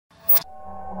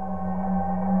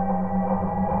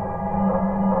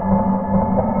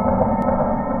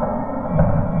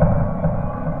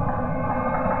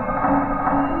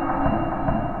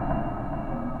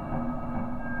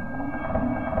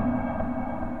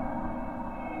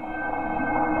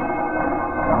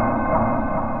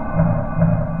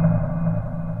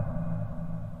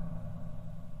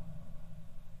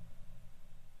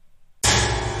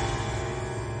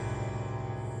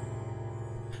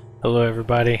Hello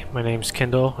everybody, my name's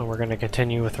Kendall and we're going to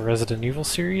continue with the Resident Evil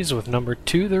series with number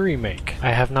 2, the remake.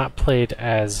 I have not played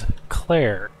as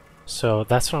Claire, so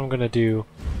that's what I'm going to do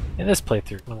in this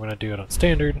playthrough. I'm going to do it on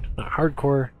standard, not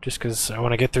hardcore, just because I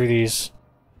want to get through these.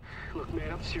 Look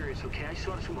man, I'm serious, okay? I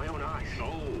saw this with my own eyes.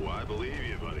 Oh, I believe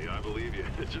you, buddy, I believe you.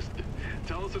 Just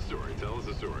tell us a story,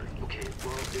 Okay,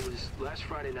 well, it was last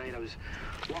Friday night. I was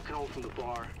walking home from the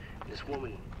bar and this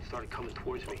woman started coming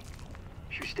towards me.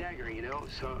 She was staggering, you know,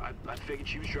 so I figured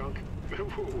she was drunk.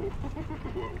 Whoa.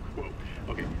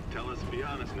 Okay, tell us, be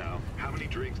honest now, how many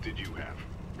drinks did you have?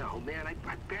 No, man, I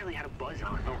barely had a buzz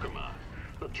on. Oh, come on.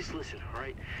 Look, just listen, all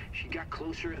right? She got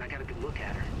closer and I got a good look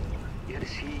at her. You had to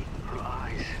see her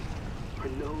eyes, her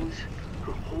nose,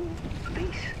 her whole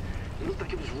face. It looked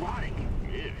like it was rotting.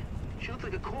 Yeah. She looked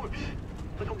like a corpse,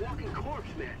 like a walking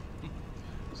corpse, man.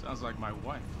 Sounds like my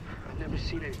wife. I've never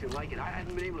seen anything like it. I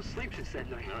haven't been able to sleep since that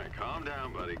night. All right, calm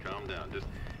down, buddy, calm down. Just,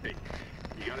 hey,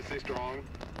 you gotta stay strong,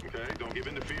 okay? Don't give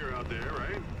in to fear out there,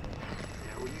 right?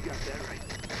 Yeah, well, you got that right.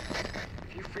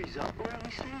 If you freeze up around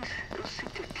these things, they'll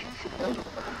sink their teeth in you.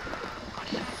 I'm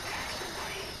so passed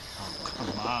away. Oh,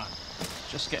 come on. It's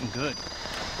just getting good.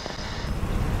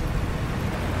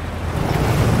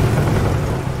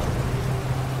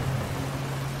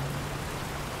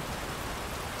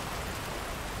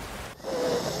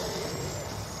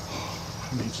 I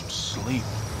need some sleep.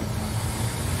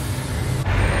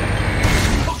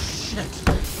 Oh, shit!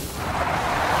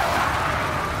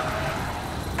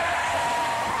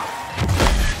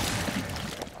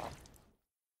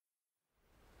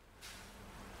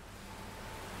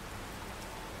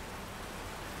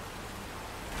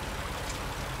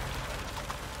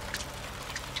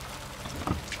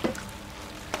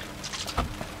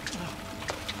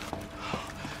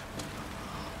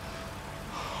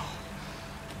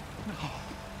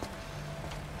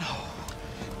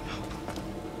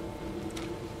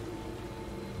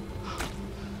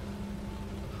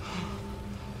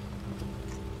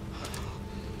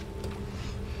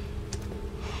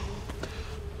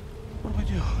 What do I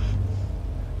do?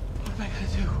 What am I gonna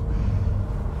do?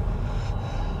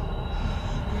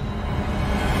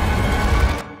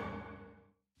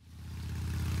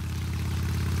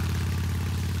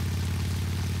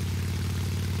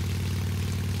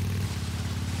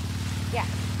 Yeah,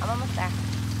 I'm almost there.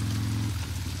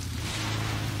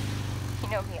 You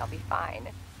know me, I'll be fine.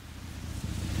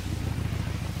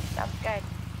 Sounds good.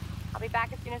 I'll be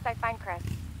back as soon as I find Chris.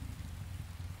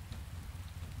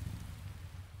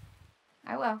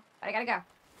 I will, but I gotta go.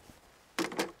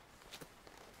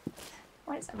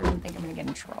 Why does everyone think I'm gonna get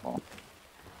in trouble?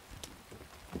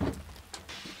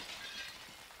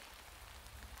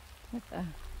 What the?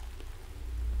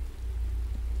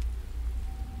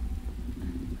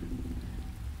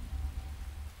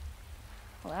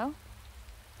 Hello?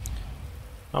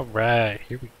 Alright,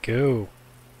 here we go.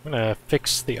 I'm going to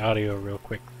fix the audio real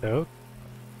quick though.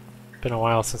 Been a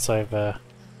while since I've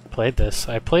played this.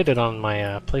 I played it on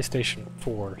my PlayStation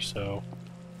 4, so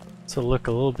it'll look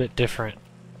a little bit different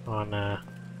on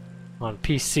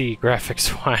PC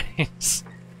graphics wise.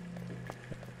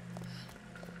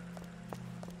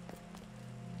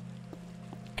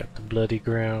 Got the bloody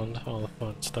ground, all the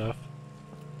fun stuff.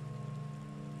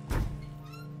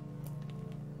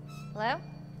 Hello?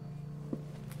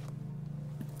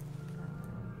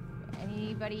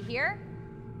 Anybody here?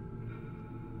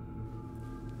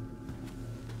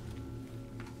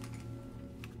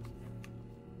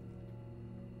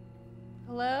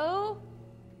 Hello?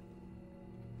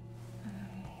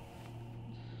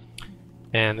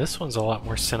 And this one's a lot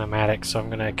more cinematic, so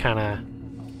I'm gonna kind of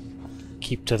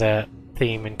keep to that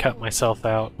theme and cut myself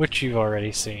out, which you've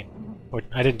already seen.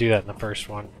 I didn't do that in the first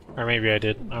one. Or maybe I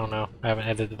did. I don't know. I haven't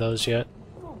edited those yet.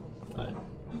 But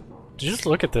just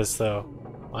look at this though.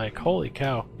 Like, holy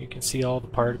cow. You can see all the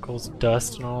particles,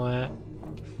 dust and all that.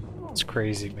 It's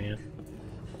crazy, man.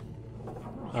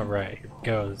 Alright, here we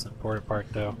go. This is the important part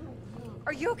though.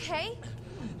 Are you okay?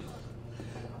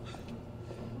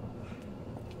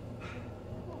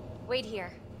 Wait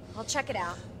here. I'll check it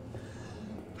out.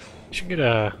 You should get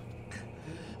a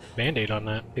band-aid on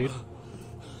that, dude.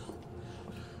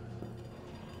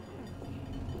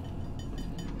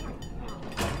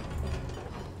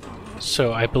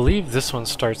 So I believe this one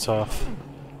starts off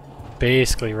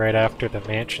basically right after the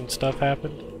mansion stuff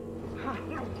happened.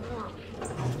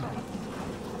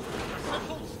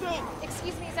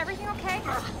 Excuse me, is everything okay?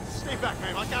 Stay back,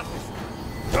 man. I got this.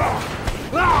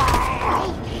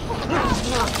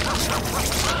 Get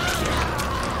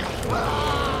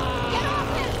off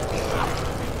him!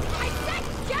 I said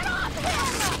get off him!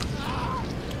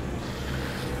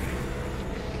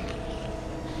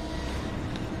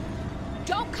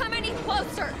 Don't come any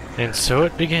closer! And so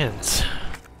it begins.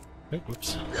 Oh,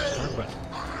 whoops. Wrong button.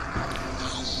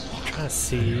 I'm trying to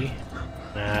see.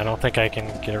 Nah, I don't think I can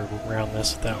get around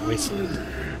this without wasting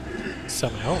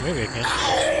some. Oh, maybe I can.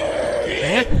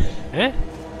 Yeah,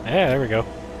 there we go.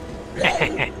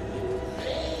 There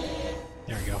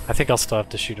we go. I think I'll still have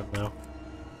to shoot him though.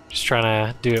 Just trying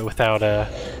to do it without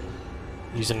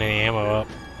using any ammo up.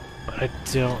 But I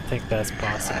don't think that's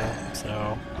possible,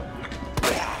 so...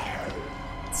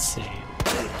 Let's see.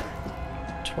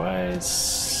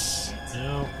 Twice...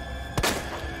 No.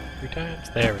 3 times?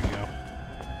 There we go.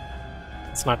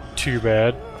 It's not too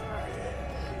bad.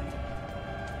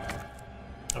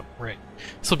 Oh, right.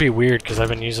 This will be weird because I've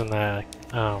been using the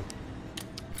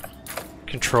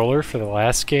controller for the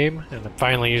last game, and I'm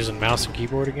finally using mouse and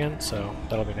keyboard again, so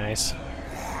that'll be nice.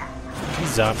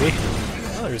 Zombie.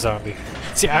 Another zombie.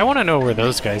 See, I want to know where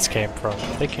those guys came from.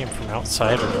 If they came from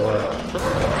outside or what.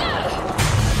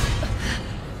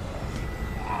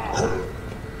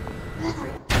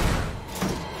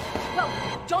 Whoa!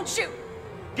 Don't shoot!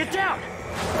 Get down!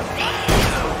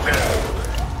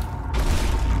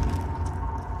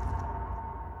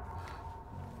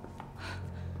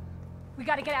 We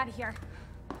gotta get out of here.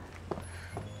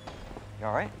 You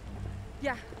alright?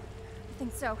 Yeah, I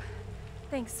think so.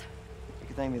 Thanks. You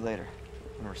can thank me later,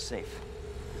 when we're safe.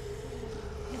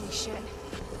 Holy shit.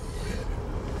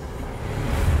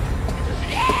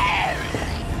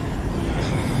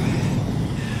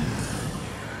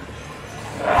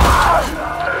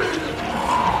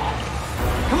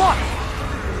 Come on!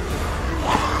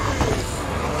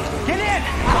 Get in!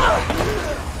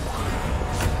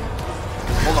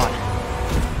 Hold on.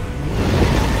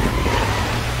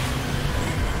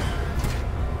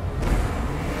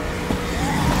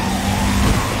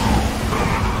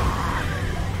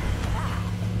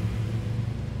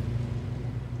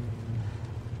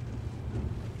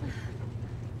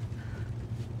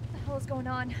 What the hell is going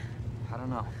on? I don't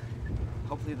know.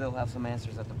 Hopefully they'll have some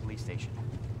answers at the police station.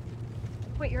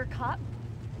 Wait, you're a cop?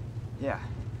 Yeah,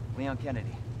 Leon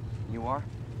Kennedy. You are?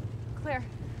 Claire.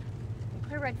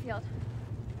 Claire Redfield.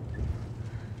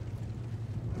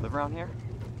 Live around here?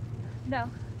 No.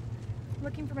 I'm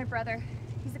looking for my brother.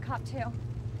 He's a cop too.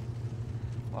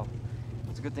 Well,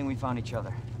 it's a good thing we found each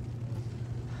other.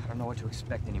 I don't know what to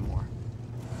expect anymore.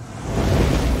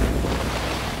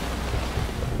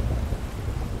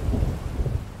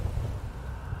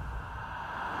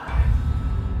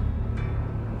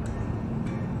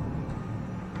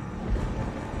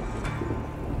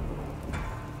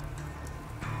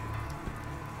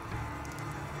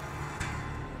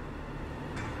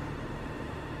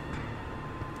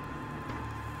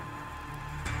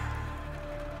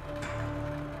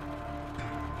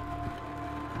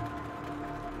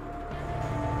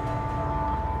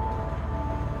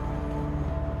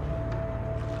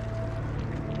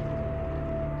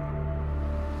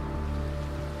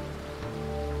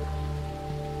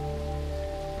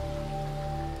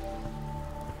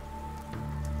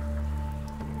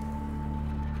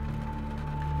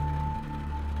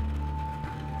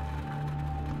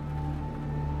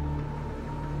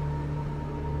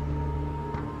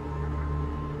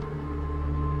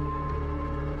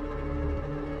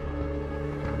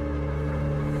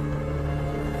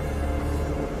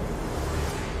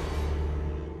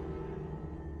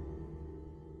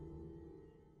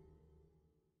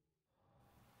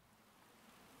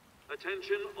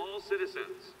 Attention all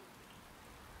citizens.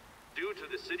 Due to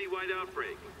the citywide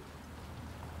outbreak,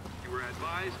 you are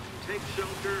advised to take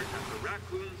shelter at the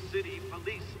Raccoon City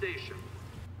Police Station.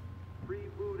 Free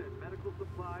food and medical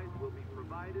supplies will be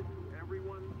provided to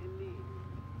everyone in need.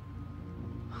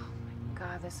 Oh my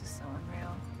god, this is so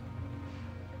unreal.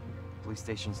 Police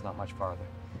station's not much farther.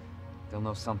 They'll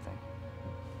know something.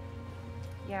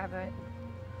 Yeah, but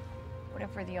what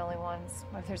if we're the only ones?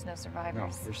 What if there's no No,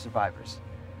 survivors? there's survivors.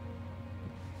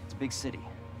 It's a big city.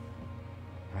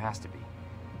 There has to be.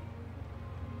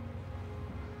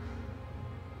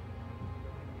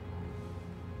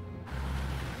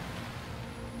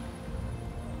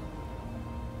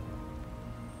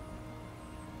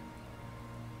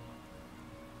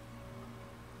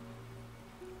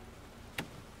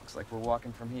 Looks like we're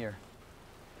walking from here.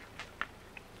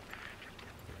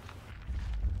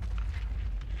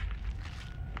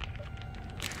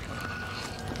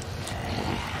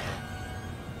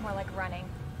 More like running.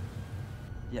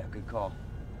 Yeah, good call.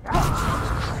 Leon,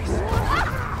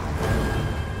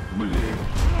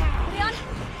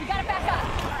 we gotta back up.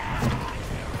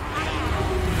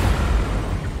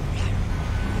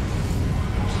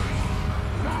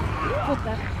 What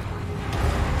the?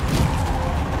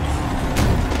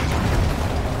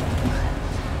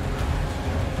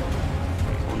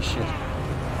 Holy shit.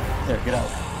 There, get out.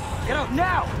 Get out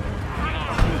now!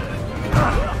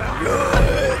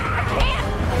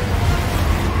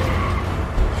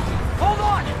 Hold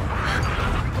on!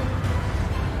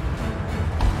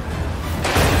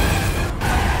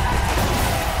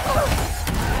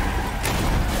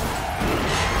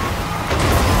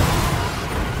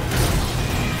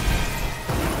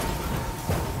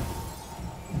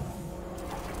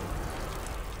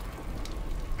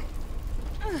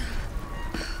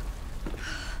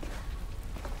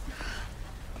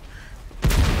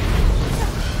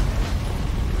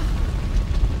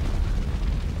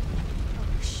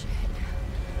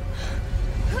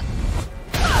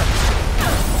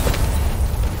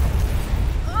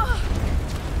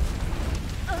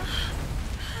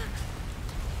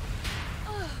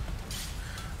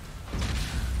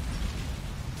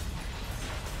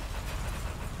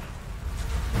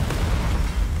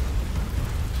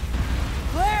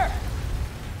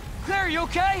 Claire, you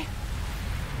okay?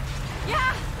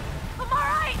 Yeah, I'm all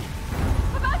right.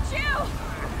 How about you?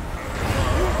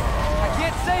 I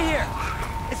can't stay here.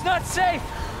 It's not safe.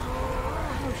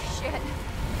 Oh, shit.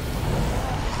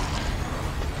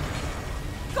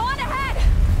 Go on ahead.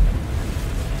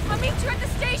 I'll meet you at the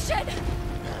station.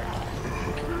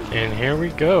 And here we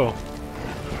go.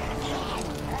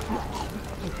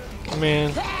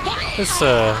 Man, this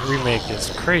remake is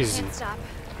crazy. Can't stop.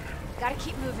 Gotta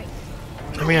keep moving.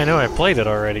 I mean, I know I played it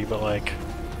already, but like,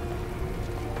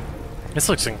 this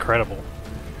looks incredible.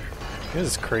 This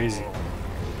is crazy.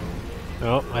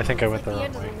 Oh, I think I went the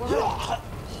wrong way.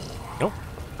 Nope.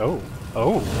 Oh.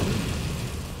 Oh.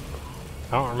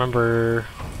 I don't remember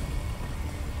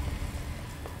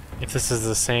if this is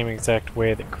the same exact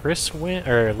way that Chris went,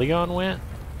 or Leon went.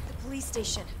 The police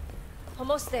station.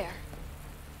 Almost there.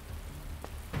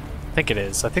 I think it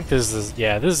is. I think this is,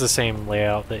 yeah, this is the same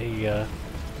layout that he,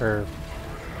 or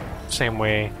same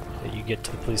way that you get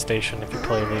to the police station if you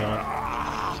play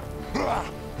Leon.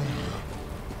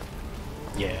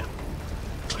 Yeah.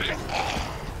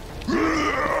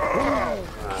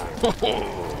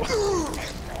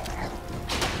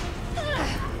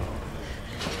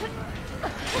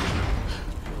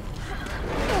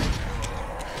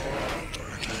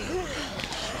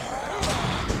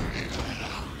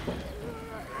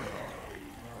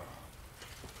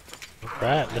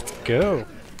 Alright, let's go.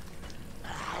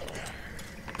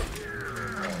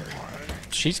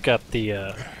 She's got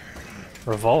the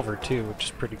revolver too, which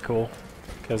is pretty cool.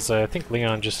 Because I think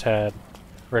Leon just had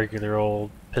regular old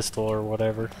pistol or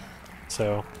whatever.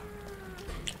 So,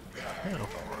 oh.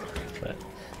 But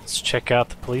let's check out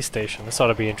the police station. This ought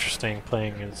to be interesting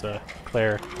playing as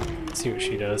Claire. Let's see what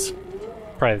she does.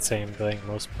 Probably the same thing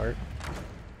most part.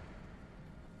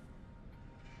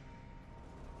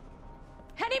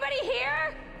 Anybody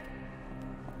here?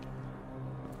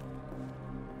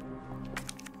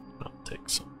 I'll take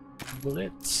some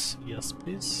bullets. Yes,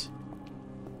 please.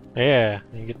 Yeah,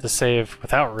 you get to save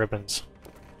without ribbons.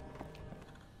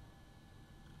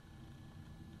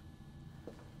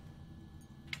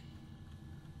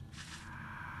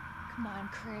 Come on,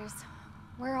 Chris.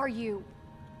 Where are you?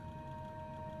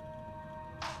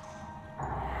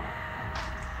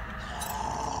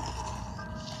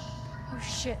 Oh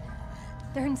shit.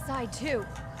 They're inside too.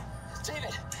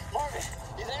 David, Marvin,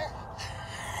 you there?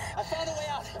 I found a way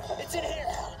out. It's in here.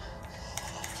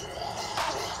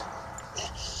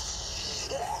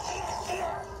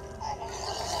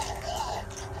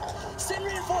 Send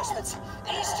reinforcements.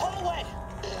 East hallway.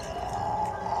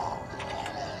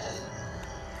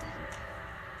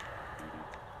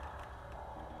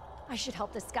 I should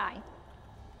help this guy.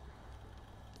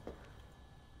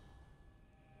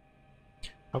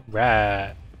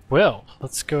 Alright. Well,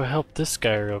 let's go help this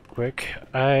guy real quick.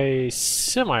 I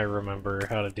semi-remember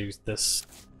how to do this.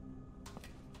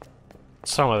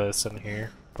 Some of this in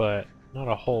here, but not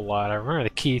a whole lot. I remember the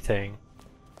key thing.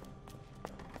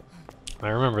 I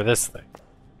remember this thing.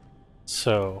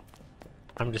 So,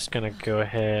 I'm just gonna go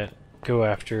ahead, go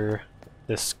after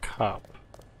this cop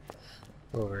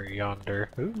over yonder.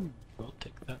 Ooh, we'll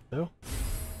take that though.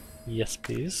 Yes,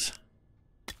 please.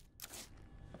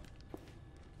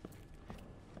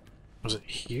 Was it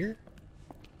here?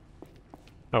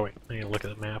 Oh wait, I need to look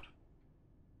at the map.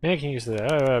 Yeah, I can use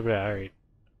that. Alright.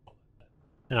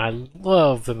 And I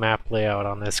love the map layout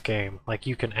on this game. Like,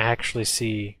 you can actually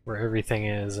see where everything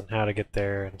is and how to get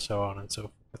there and so on and so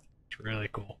forth. It's really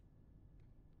cool.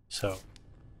 So,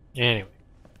 anyway.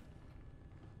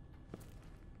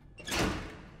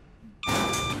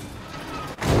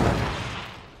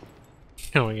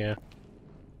 Oh yeah.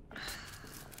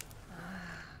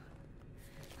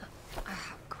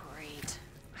 Great.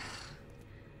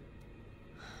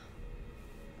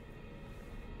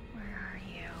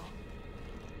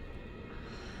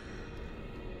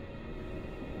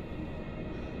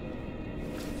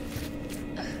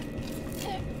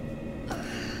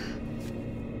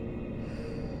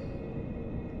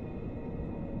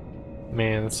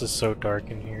 Man, this is so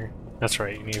dark in here. That's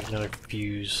right, you need another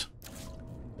fuse.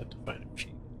 Have to find a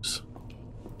fuse.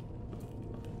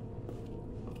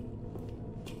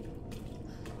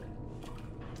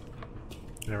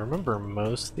 And I remember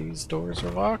most of these doors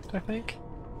are locked, I think.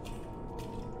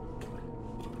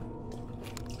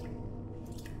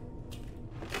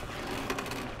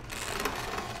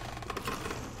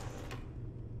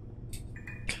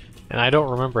 And I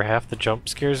don't remember half the jump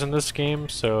scares in this game,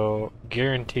 so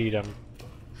guaranteed I'm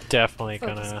definitely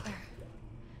gonna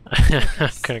I'm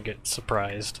gonna get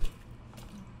surprised.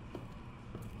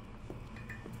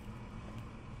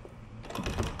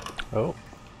 Oh.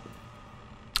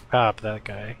 Ah, but that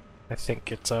guy, I think,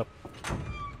 gets up.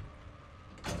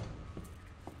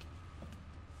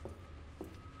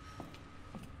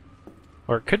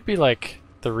 Or it could be like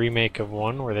the remake of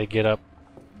 1 where they get up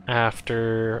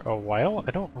after a while?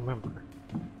 I don't remember.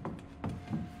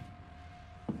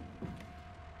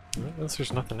 I guess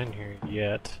there's nothing in here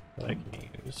yet that I can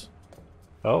use.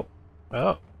 Oh.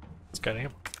 Oh. It's got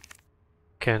ammo.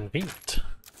 Convenient.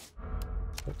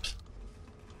 Oops.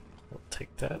 We'll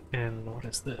take that. And what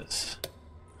is this?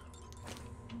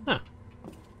 Huh.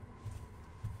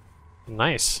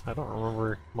 Nice. I don't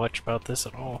remember much about this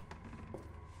at all.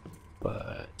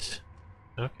 But...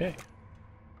 okay.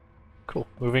 Cool.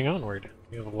 Moving onward.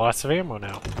 We have lots of ammo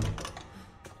now.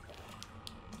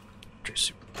 Which is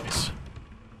super nice.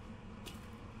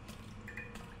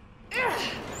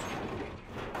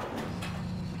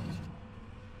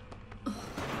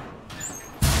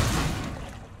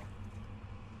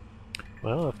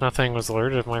 Well, if nothing was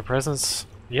alerted of my presence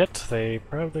yet, they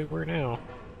probably were now.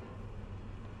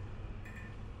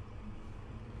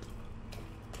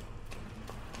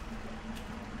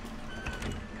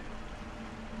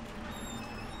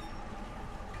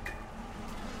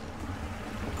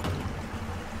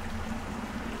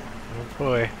 Oh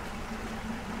boy.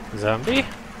 Zombie?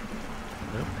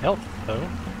 No help, though.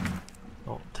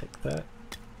 I'll take that.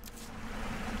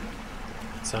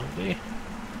 Zombie?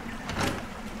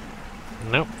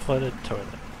 Nope, flooded toilet.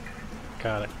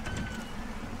 Got it.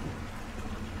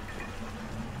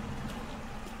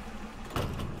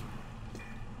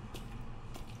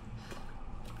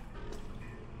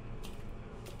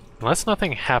 Unless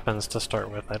nothing happens to start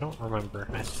with, I don't remember.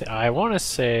 I want to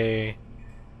say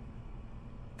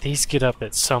these get up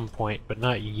at some point, but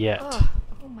not yet.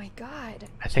 Oh my god.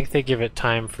 I think they give it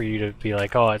time for you to be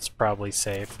like, oh, it's probably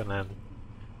safe, and then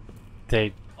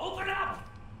they... Open up!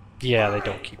 yeah, Hurry! they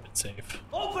don't keep it safe.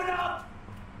 Open up!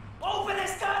 Open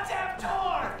this goddamn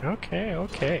door! Okay,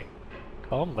 okay.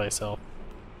 Calm thyself.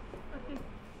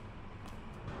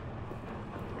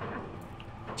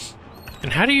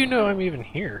 And how do you know I'm even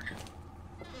here?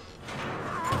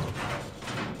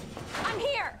 I'm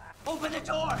here! Open the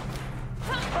door!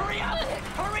 Hurry up!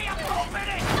 Hurry up! Open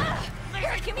it!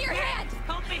 Here, give me your hand!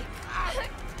 Help me! Hold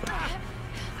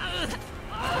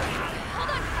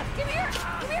on! Give me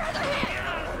your other hand!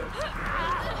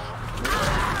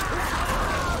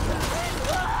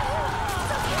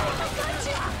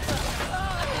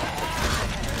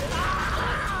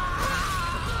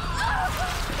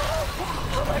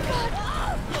 Oh my god!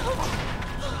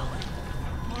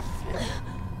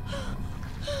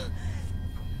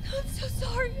 I'm so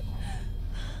sorry.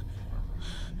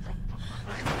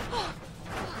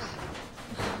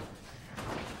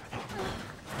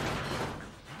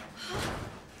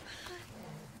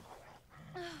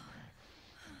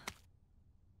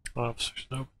 Officer's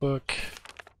notebook.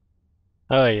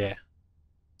 Oh yeah.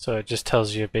 So it just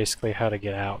tells you basically how to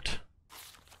get out.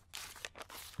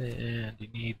 And you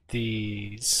need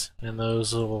these and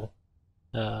those little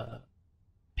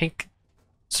pink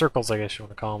circles, I guess you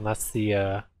want to call them. That's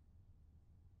the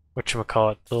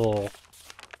whatchamacallit, the little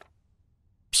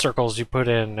circles you put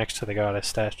in next to the goddess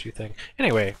statue thing.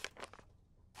 Anyway,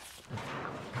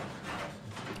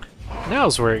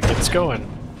 now's where it gets going.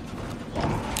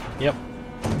 Yep,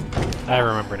 I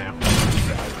remember now.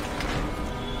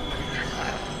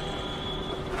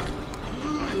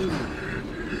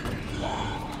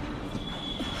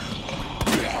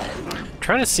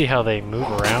 Trying to see how they move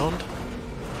around,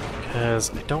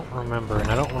 because I don't remember, and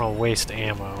I don't want to waste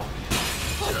ammo.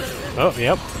 Oh,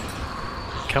 yep.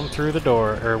 Come through the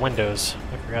door, or windows.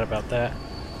 I forgot about that.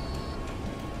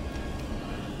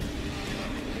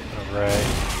 Alright.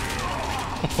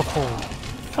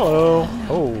 Hello!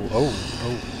 Oh, oh, oh.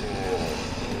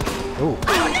 Oh.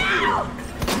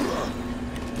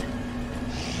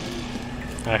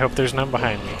 I hope there's none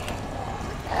behind me.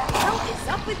 What is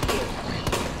up with you?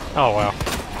 Oh, wow.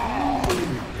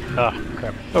 Ah,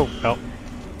 crap. Oh, well.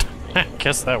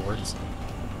 Guess that works.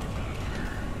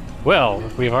 Well,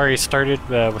 we've already started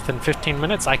within 15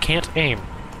 minutes. I can't aim.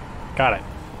 Got it.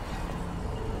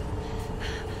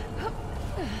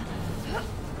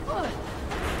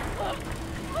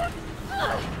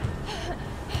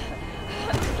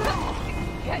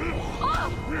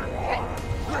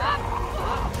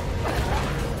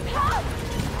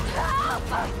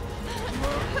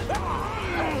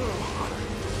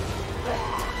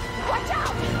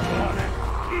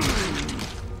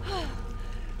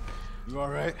 You all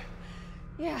right?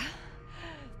 Yeah.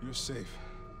 You're safe.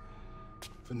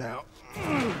 For now.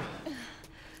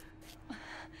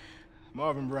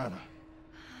 Marvin Browner.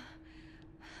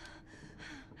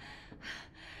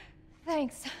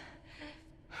 Thanks.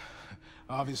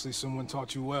 Obviously someone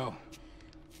taught you well.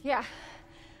 Yeah.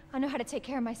 I know how to take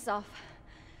care of myself.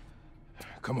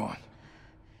 Come on.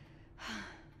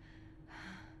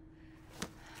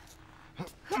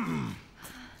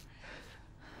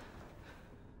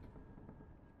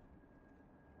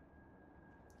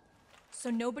 So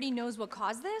nobody knows what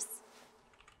caused this?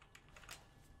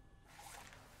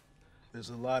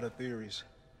 There's a lot of theories.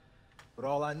 But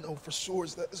all I know for sure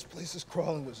is that this place is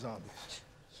crawling with zombies.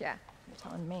 Yeah, you're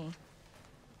telling me.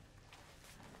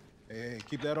 Hey,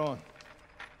 keep that on.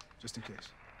 Just in case.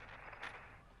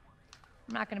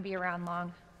 I'm not gonna be around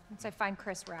long. Once I find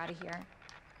Chris, we're out of here.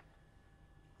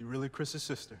 You really Chris's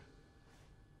sister?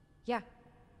 Yeah.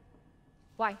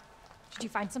 Why? Did you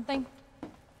find something?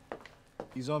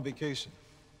 He's on vacation.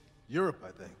 Europe,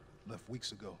 I think. Left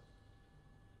weeks ago.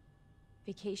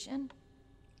 Vacation?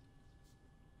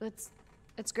 It's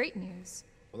great news.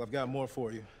 Well, I've got more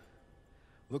for you.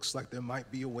 Looks like there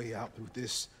might be a way out through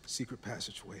this secret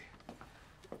passageway.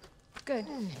 Good.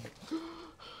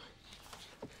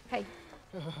 Hey.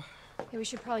 Hey, we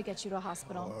should probably get you to a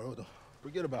hospital. Oh, don't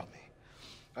forget about me.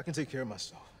 I can take care of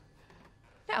myself.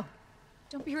 No.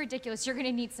 Don't be ridiculous. You're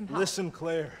gonna need some help. Listen,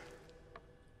 Claire.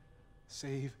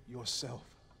 Save yourself.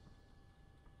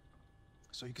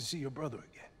 So you can see your brother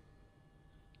again.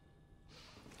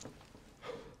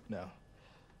 Now,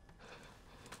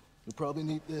 you'll probably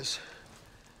need this.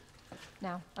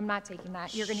 No, I'm not taking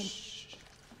that. You're gonna...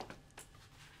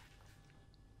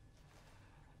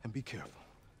 And be careful.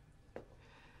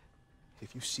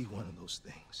 If you see one of those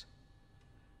things,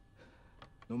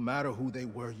 no matter who they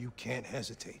were, you can't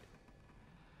hesitate.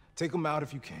 Take them out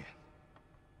if you can.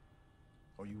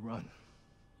 Or you run.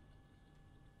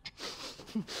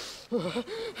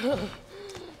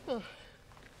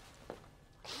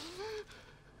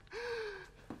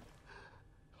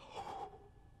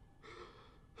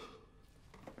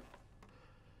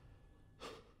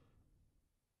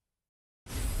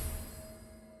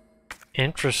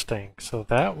 Interesting. So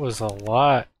that was a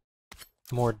lot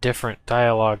more different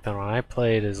dialogue than when I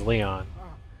played as Leon.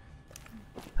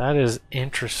 That is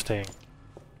interesting.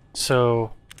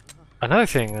 So, another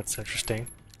thing that's interesting.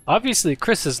 Obviously,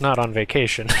 Chris is not on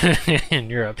vacation in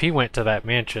Europe. He went to that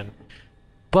mansion.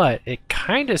 But it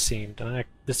kind of seemed, and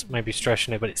this might be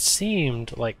stretching it, but it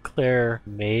seemed like Claire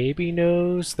maybe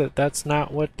knows that that's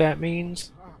not what that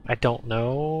means. I don't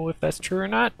know if that's true or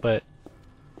not, but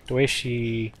the way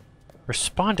she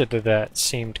responded to that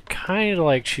seemed kind of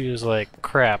like she was like,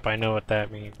 crap, I know what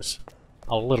that means.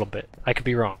 A little bit. I could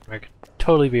be wrong. I could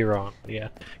totally be wrong. Yeah.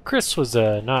 Chris was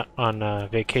not on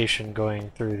vacation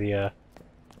going through the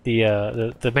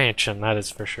mansion, that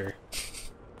is for sure.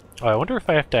 Oh, I wonder if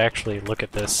I have to actually look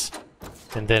at this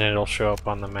and then it'll show up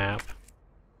on the map.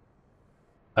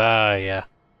 Yeah.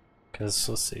 Because,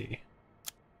 let's see.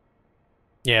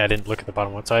 Yeah, I didn't look at the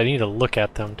bottom one, so I need to look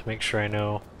at them to make sure I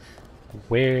know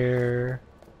where...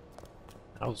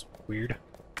 That was weird.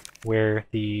 Where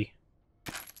the...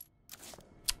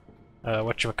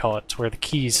 whatchamacallit, where the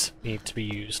keys need to be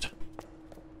used.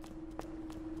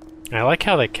 And I like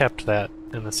how they kept that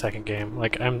in the second game.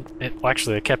 Like, well,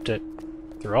 actually, they kept it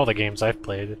through all the games I've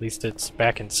played. At least it's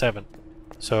back in 7.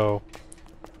 So,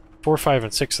 4, 5,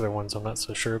 and 6 are the ones I'm not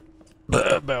so sure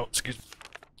about. Excuse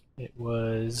me. It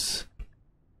was...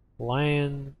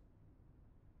 Lion...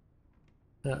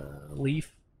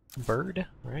 leaf... bird,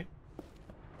 right?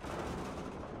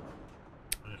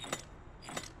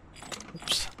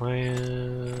 Oops.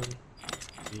 Lion...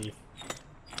 leaf...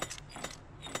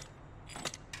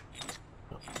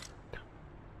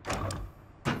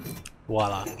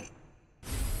 Voila.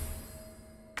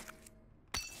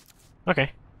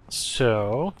 Okay,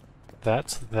 so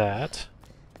that's that.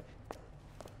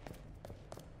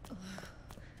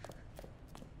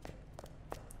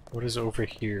 What is over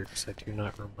here? Because I do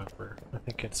not remember. I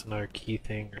think it's another key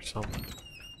thing or something.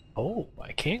 Oh,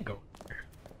 I can go there.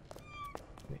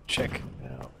 Let me check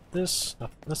out this.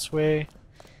 Nothing this way.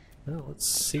 Well, let's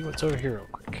see what's over here real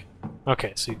quick.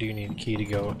 Okay, so you do need a key to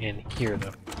go in here,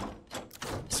 though.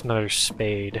 It's another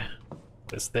spade.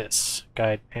 What is this?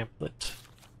 Guide pamphlet.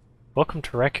 Welcome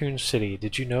to Raccoon City.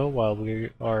 Did you know while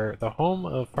we are the home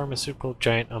of pharmaceutical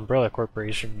giant Umbrella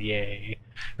Corporation, yay,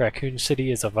 Raccoon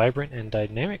City is a vibrant and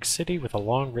dynamic city with a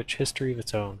long, rich history of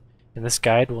its own. And this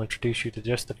guide will introduce you to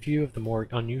just a few of the more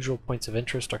unusual points of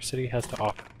interest our city has to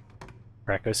offer.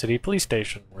 Raccoon City Police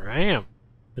Station, where I am.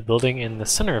 The building in the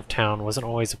center of town wasn't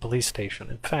always a police station.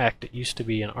 In fact, it used to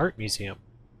be an art museum.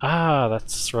 Ah,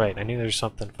 that's right. I knew there was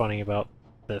something funny about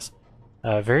this.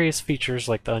 Various features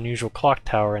like the unusual clock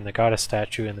tower and the goddess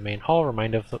statue in the main hall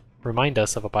remind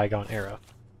us of a bygone era.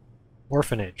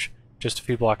 Orphanage. Just a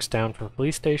few blocks down from the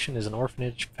police station is an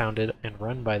orphanage founded and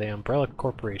run by the Umbrella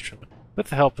Corporation, with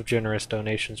the help of generous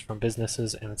donations from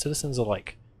businesses and citizens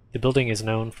alike. The building is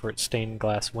known for its stained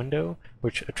glass window,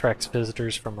 which attracts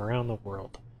visitors from around the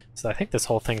world. So I think this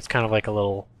whole thing is kind of like a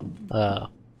little,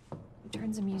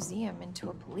 Turns a museum into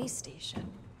a police station.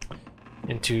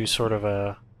 into sort of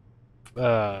a,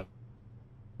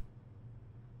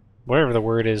 whatever the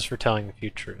word is for telling the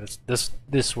future. It's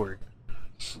this word.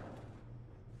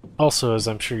 Also, as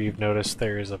I'm sure you've noticed,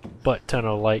 there is a butt ton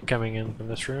of light coming in from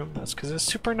this room. That's because it's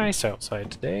super nice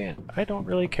outside today, and I don't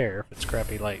really care if it's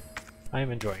crappy light.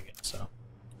 I'm enjoying it, so.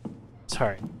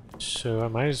 Sorry. So I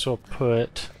might as well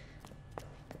put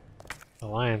the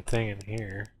lion thing in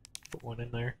here. Put one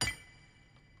in there.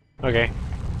 Okay.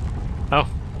 Oh.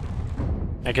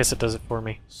 I guess it does it for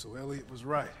me. So Elliot was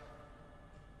right.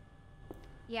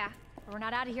 Yeah, but we're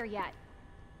not out of here yet.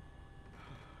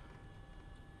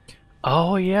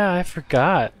 Oh yeah, I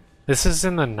forgot. This is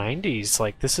in the 90s.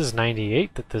 Like, this is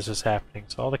 98 that this is happening,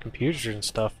 so all the computers and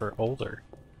stuff are older.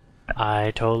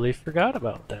 I totally forgot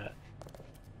about that.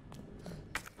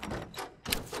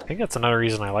 I think that's another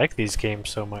reason I like these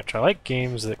games so much. I like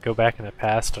games that go back in the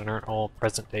past and aren't all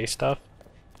present-day stuff.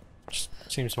 Just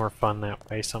seems more fun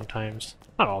that way sometimes.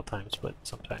 Not all times, but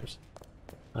sometimes.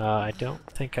 I don't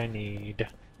think I need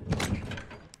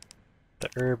the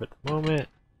herb at the moment.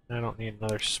 I don't need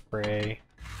another spray.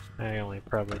 I only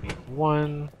probably need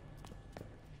one.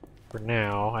 For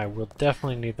now, I will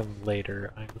definitely need them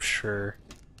later, I'm sure.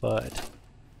 But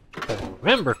if I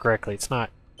remember correctly, it's not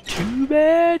too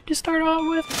bad to start off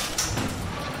with.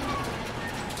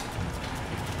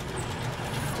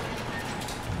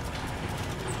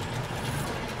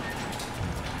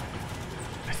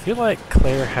 I feel like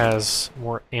Claire has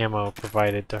more ammo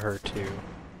provided to her too.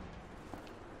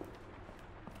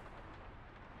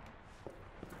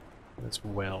 As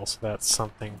well, so that's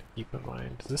something to keep in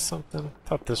mind. Is this something? I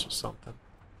thought this was something.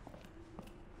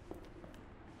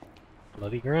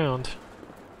 Bloody ground.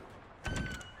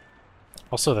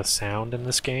 Also, the sound in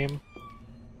this game,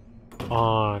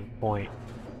 on point.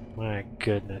 My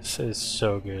goodness, it is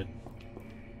so good.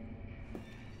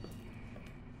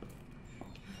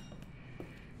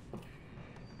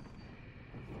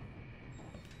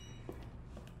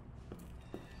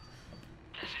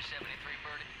 This is 73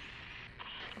 Birdie.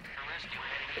 The rescue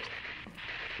headed east.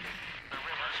 The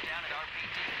river's down at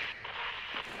RPT.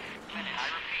 Minute, I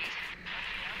repeat.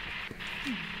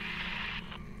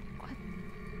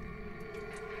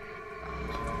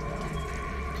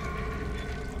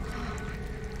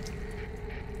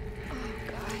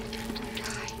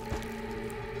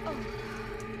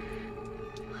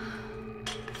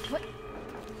 What?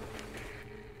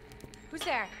 Who's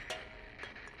there?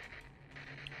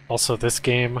 Also, this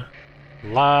game, a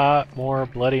lot more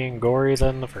bloody and gory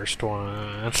than the first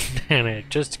one, and it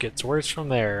just gets worse from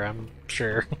there, I'm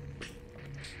sure.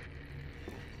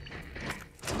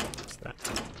 What's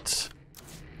that?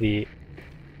 The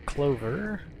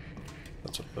clover.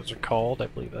 That's what those are called. I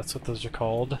believe that's what those are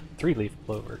called. 3-leaf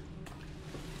clover.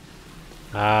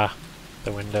 Ah,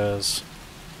 the windows.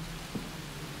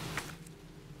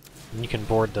 And you can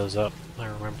board those up. I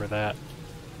remember that.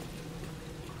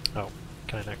 Oh,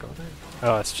 can I not go there?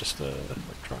 Oh, it's just a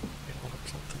electronic panel or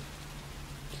something.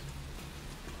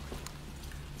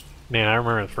 Man, I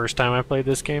remember the first time I played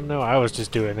this game, though, I was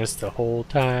just doing this the whole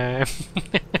time.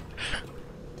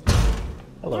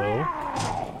 Hello.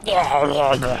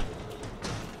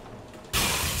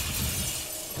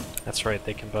 That's right,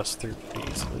 they can bust through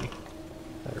pretty easily.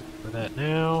 Better for that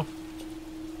now.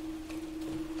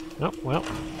 Oh, well.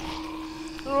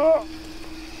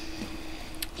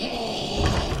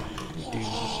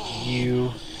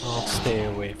 You, I'll stay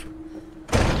away from.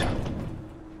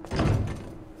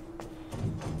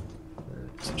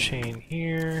 There's a chain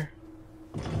here.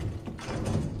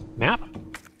 Map?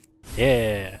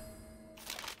 Yeah.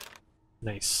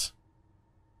 Nice.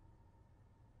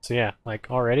 So yeah,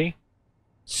 like already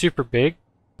super big,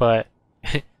 but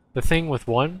the thing with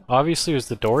one, obviously, was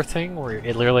the door thing, where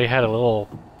it literally had a little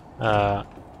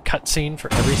cutscene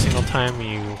for every single time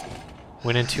you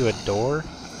went into a door.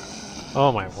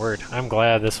 Oh my word, I'm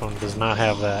glad this one does not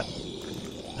have that.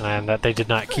 And that they did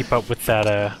not keep up with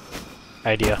that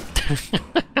idea.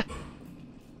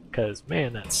 Because,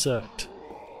 man, that sucked.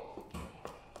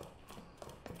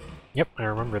 Yep, I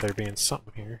remember there being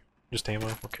something here. Just ammo?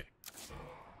 Okay.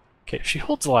 Okay, she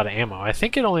holds a lot of ammo. I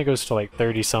think it only goes to like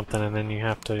 30 something, and then you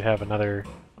have to have another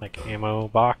like ammo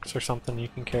box or something you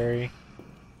can carry.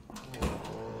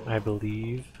 I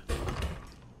believe.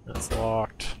 That's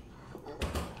locked.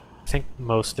 I think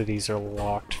most of these are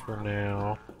locked for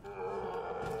now.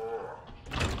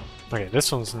 Okay,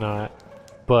 this one's not,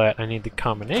 but I need the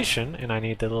combination, and I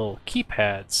need the little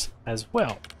keypads as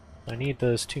well. I need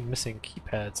those two missing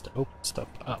keypads to open stuff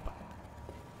up.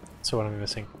 So what am I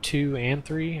missing? 2 and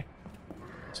 3?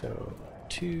 So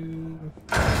 2,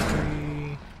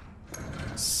 3,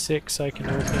 6 I can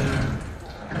open,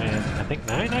 and I think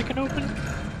 9 I can open?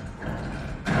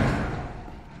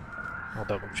 I'll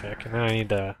double check. And then I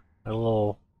need a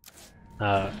little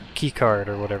key card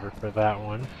or whatever for that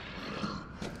one.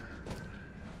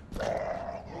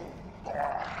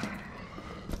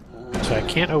 So I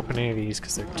can't open any of these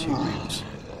because they're tubes.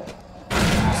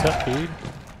 What's up, dude?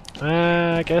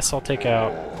 I guess I'll take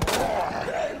out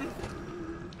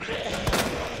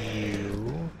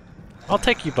you. I'll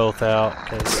take you both out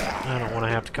because I don't want to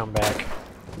have to come back.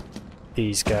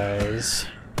 These guys.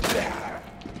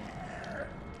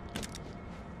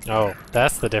 Oh,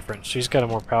 that's the difference. She's got a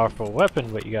more powerful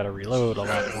weapon, but you gotta reload a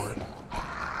lot more.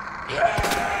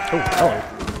 Oh, hello.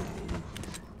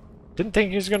 Didn't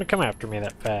think he was gonna come after me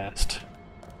that fast.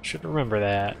 Should remember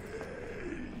that.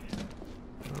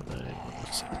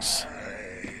 916.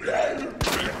 What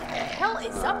the hell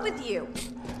is up with you?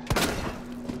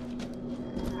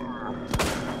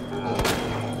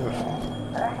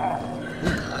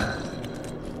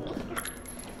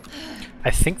 I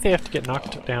think they have to get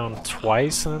knocked down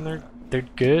twice and then they're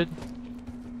good.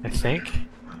 I think.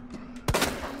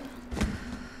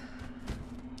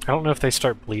 I don't know if they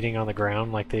start bleeding on the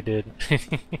ground like they did.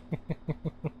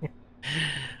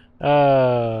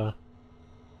 Those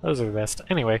are the best.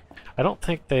 Anyway, I don't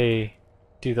think they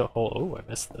do the whole... Oh, I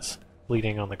missed this.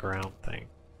 Bleeding on the ground thing.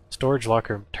 Storage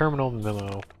locker terminal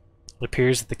memo. It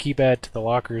appears that the keypad to the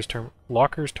locker's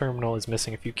terminal is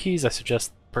missing a few keys. I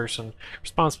suggest the person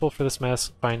responsible for this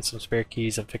mess find some spare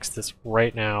keys and fix this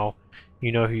right now.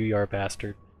 You know who you are,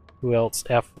 bastard. Who else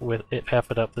F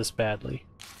it up this badly?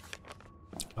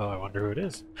 Oh, I wonder who it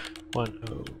is.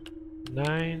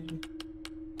 109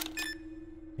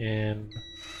 and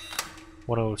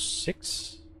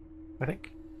 106, I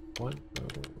think.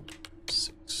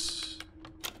 106.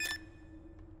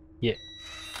 Yeah.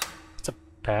 It's a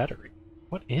battery.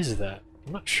 What is that?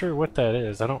 I'm not sure what that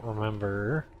is. I don't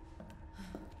remember.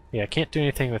 Yeah, I can't do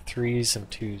anything with 3s and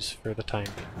 2s for the time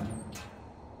being.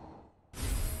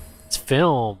 It's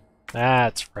film!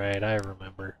 That's right, I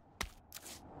remember.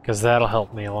 Because that'll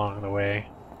help me along the way.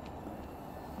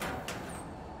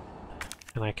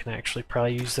 And I can actually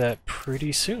probably use that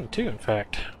pretty soon too, in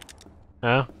fact.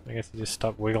 Oh, I guess I just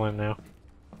stopped wiggling now.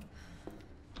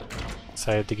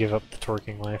 Decided to give up the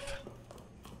torquing life.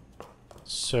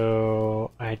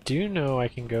 So, I do know I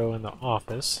can go in the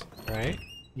office, right?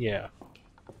 Yeah.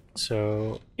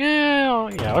 So, yeah,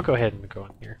 I'll go ahead and go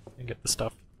in here and get the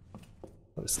stuff.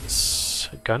 What is this?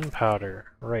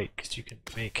 Gunpowder. Right, because you can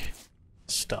make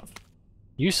stuff.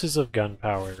 Uses of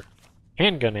gunpowder.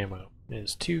 Handgun ammo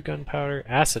is 2 gunpowder.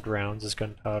 Acid rounds is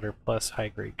gunpowder plus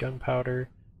high-grade gunpowder.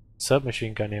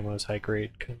 Submachine gun ammo is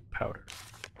high-grade gunpowder.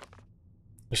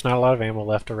 There's not a lot of ammo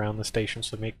left around the station,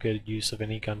 so make good use of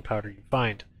any gunpowder you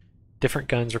find. Different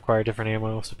guns require different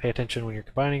ammo, so pay attention when you're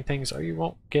combining things or you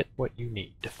won't get what you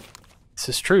need. This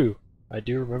is true. I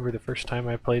do remember the first time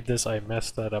I played this, I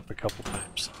messed that up a couple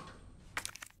times.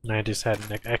 And I just had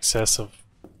an excess of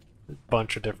a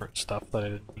bunch of different stuff that I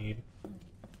didn't need.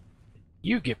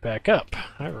 You get back up.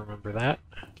 I remember that.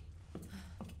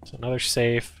 So another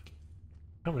safe.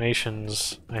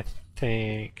 Combinations, I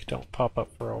think, don't pop up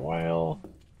for a while.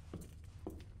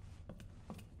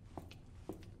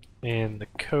 And the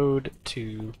code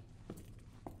to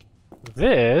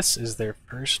this is their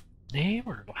first name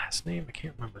or last name? I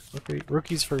can't remember.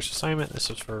 Rookie's first assignment. This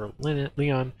is for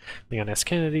Leon S.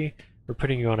 Kennedy. We're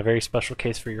putting you on a very special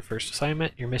case for your first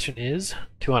assignment. Your mission is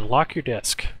to unlock your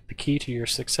desk. The key to your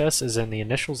success is in the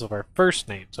initials of our first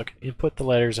names. Okay, input the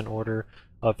letters in order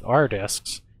of our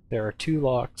desks. There are 2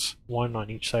 locks, 1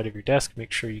 on each side of your desk.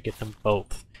 Make sure you get them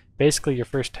both. Basically, your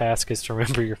first task is to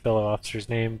remember your fellow officers'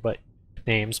 names, but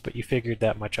you figured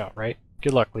that much out, right?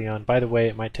 Good luck, Leon. By the way,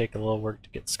 it might take a little work to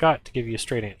get Scott to give you a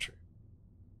straight answer.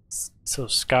 So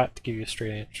Scott to give you a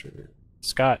straight answer.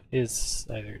 Scott is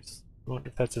either... I wonder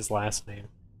if that's his last name.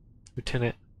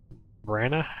 Lieutenant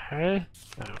Brana? I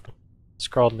don't know.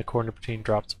 Scrawled in the corner between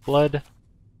drops of blood.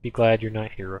 Be glad you're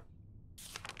not hero.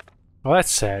 Well,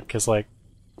 that's sad, because, like,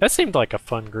 that seemed like a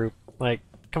fun group. Like,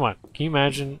 come on. Can you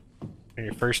imagine on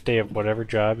your first day of whatever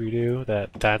job you do,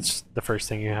 that's the first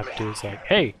thing you have to do is like,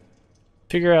 hey,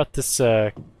 figure out this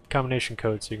combination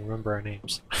code so you can remember our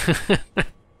names.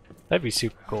 That'd be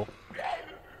super cool.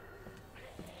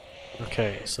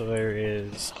 Okay, so there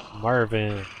is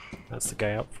Marvin. That's the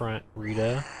guy up front.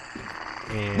 Rita.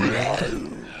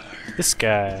 And this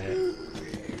guy.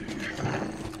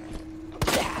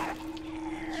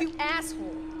 You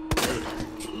asshole.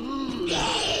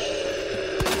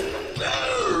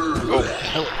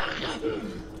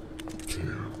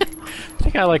 The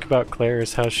thing I like about Claire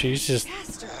is how she's just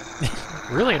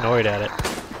really annoyed at it.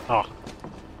 Oh.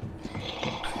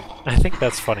 I think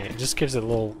that's funny. It just gives it a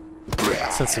little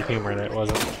sense of humor that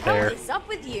wasn't there. What is up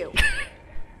with you?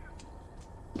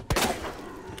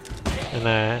 And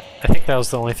I think that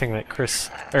was the only thing that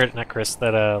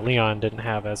Leon didn't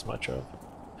have as much of.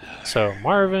 So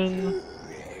Marvin,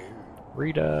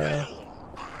 Rita,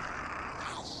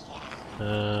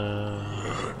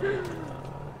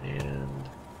 and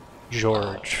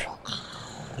George.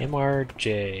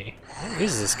 MRJ. What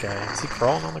is this guy? Is he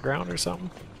crawling on the ground or something?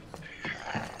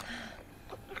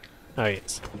 Oh,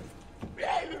 yes.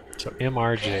 So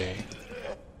MRJ.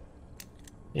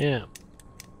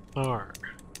 M-R.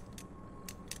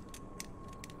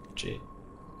 J.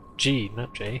 G,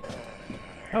 not J.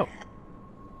 Oh.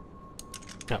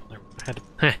 No,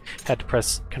 I had to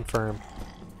press confirm.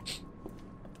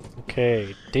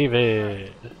 Okay,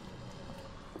 David.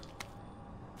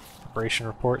 Operation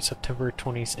report September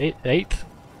 28th,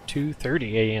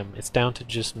 2:30 a.m. It's down to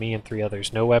just me and 3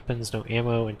 others. No weapons, no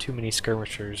ammo, and too many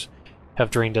skirmishers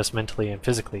have drained us mentally and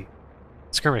physically.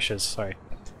 Skirmishes, sorry.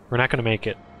 We're not going to make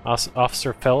it.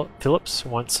 Officer Phillips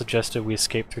once suggested we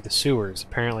escape through the sewers.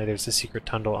 Apparently there's a secret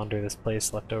tunnel under this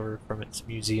place left over from its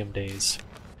museum days.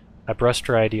 I brushed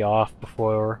her idea off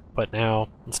before, but now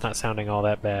it's not sounding all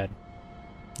that bad.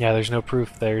 Yeah, there's no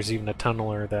proof there's even a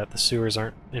tunnel or that the sewers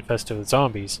aren't infested with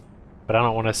zombies. But I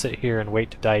don't want to sit here and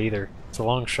wait to die either. It's a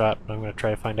long shot, but I'm going to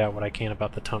try to find out what I can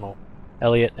about the tunnel.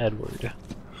 Elliot Edward.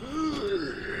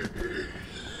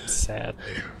 Sad.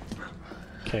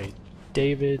 Okay,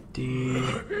 David D.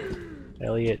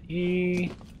 Elliot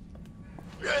E.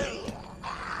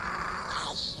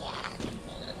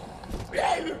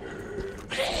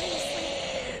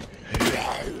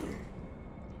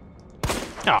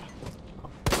 Ah.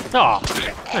 Oh,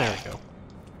 there we go.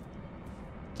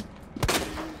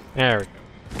 There we go.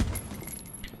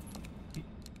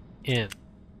 N.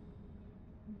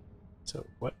 So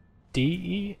what?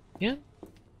 D-E-N?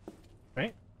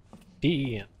 Right?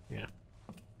 D-E-N, yeah.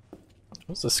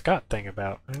 What's the Scott thing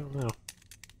about? I don't know.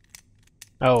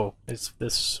 Oh, it's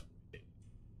this...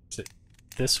 Is it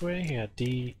this way? Yeah,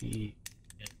 D-E-N.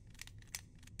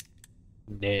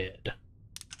 Ned.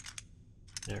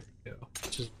 There we go.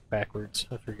 It's just backwards.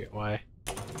 I forget why.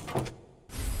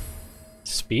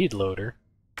 Speed loader.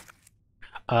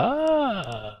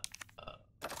 Ah!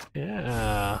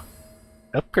 Yeah.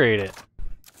 Upgrade it.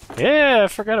 Yeah, I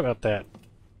forgot about that.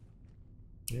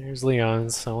 There's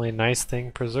Leon's only nice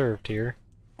thing preserved here.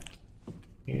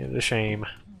 Yeah, the shame.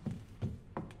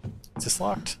 Is this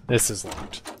locked? This is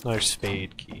locked. Another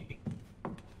spade key.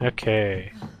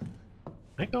 Okay. Am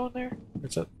I going there? Or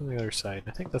is that from the other side?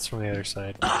 I think that's from the other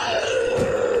side.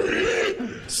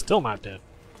 Still not dead.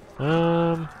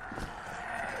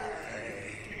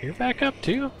 You're back up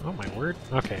too? Oh my word.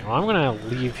 Okay, well I'm gonna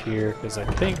leave here because I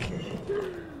think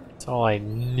that's all I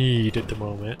need at the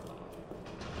moment.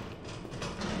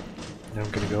 Now I'm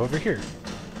gonna go over here.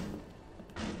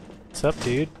 What's up,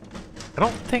 dude? I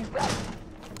don't think...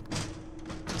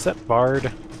 Is that barred?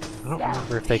 I don't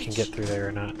remember if they can get through there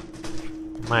or not.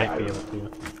 Might be able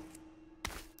to.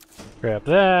 Grab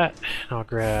that. I'll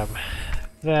grab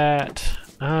that.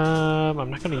 I'm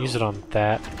not gonna use it on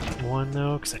that one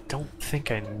though, because I don't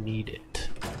think I need it.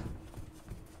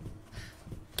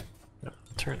 No,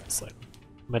 turn this light.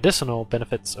 Medicinal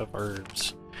benefits of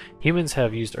herbs. Humans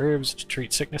have used herbs to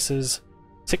treat sickness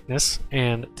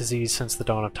and disease since the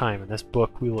dawn of time. In this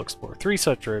book, we will explore 3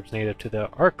 such herbs native to the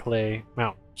Arklay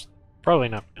Mountains. Probably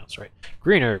not pronounced right.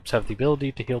 Green herbs have the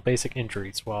ability to heal basic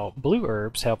injuries, while blue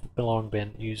herbs have long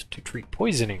been used to treat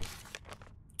poisoning.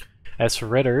 As for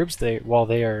red herbs, while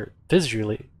they are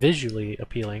visually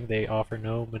appealing, they offer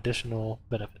no medicinal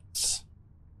benefits.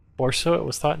 Or so it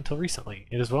was thought until recently.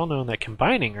 It is well known that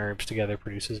combining herbs together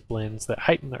produces blends that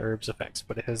heighten the herb's effects,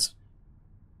 but it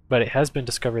has been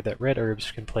discovered that red herbs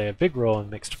can play a big role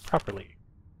when mixed properly.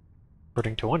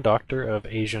 According to one doctor of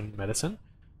Asian medicine,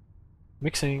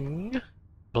 mixing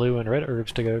blue and red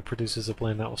herbs together produces a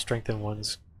blend that will strengthen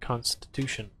one's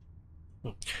constitution.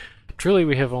 Truly,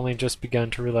 we have only just begun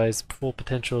to realize the full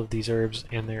potential of these herbs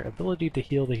and their ability to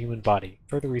heal the human body.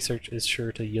 Further research is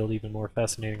sure to yield even more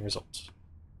fascinating results.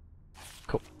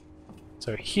 Cool.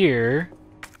 So here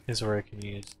is where I can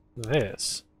use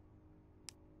this.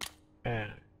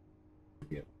 And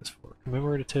get this for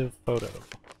commemorative photo.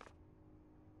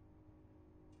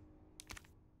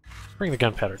 Bring the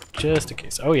gunpowder just in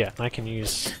case. Oh yeah, I can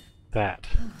use that.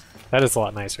 That is a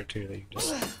lot nicer too. That you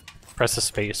just press the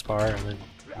space bar and then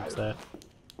use that.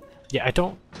 Yeah, I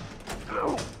don't.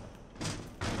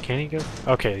 Can he go?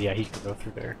 Okay, yeah, he can go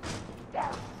through there.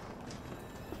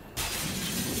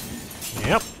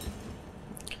 Yep.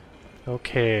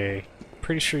 Okay.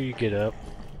 Pretty sure you get up,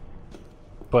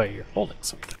 but you're holding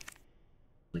something.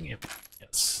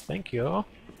 Yes, thank you.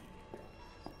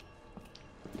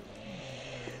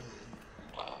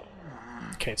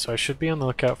 Okay, so I should be on the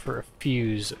lookout for a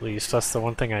fuse at least. That's the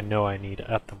one thing I know I need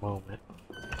at the moment.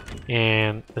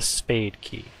 And the spade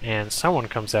key. And someone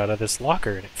comes out of this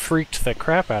locker and it freaked the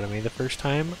crap out of me the first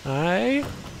time I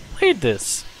played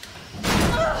this.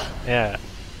 Yeah.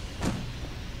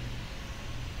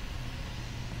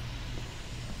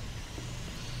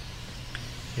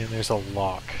 And there's a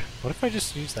lock. What if I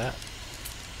just use that?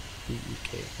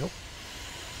 BEK. Nope.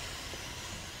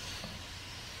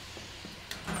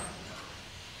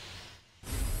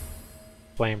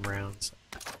 Flame rounds.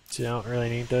 So you don't really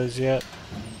need those yet.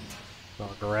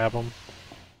 I'll grab them.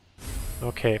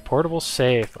 Okay, portable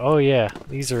safe. Oh yeah,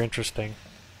 these are interesting.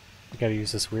 You gotta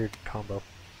use this weird combo.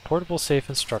 Portable safe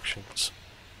instructions.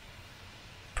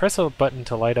 Press a button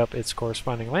to light up its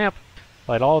corresponding lamp.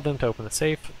 Light all of them to open the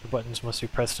safe. The buttons must be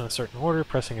pressed in a certain order.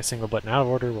 Pressing a single button out of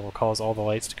order will cause all the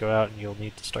lights to go out and you'll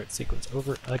need to start the sequence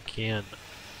over again.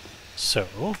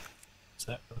 So, is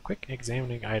that real quick?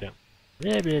 Examining item.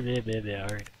 Blah, blah, blah, blah, blah.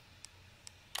 Alright.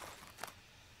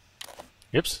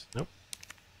 Oops. Nope.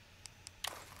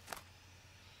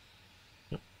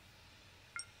 Nope.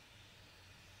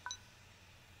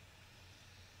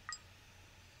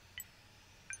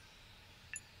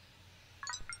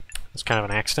 It's kind of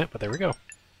an accident, but there we go.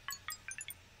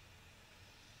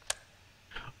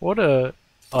 What a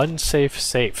unsafe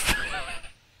safe.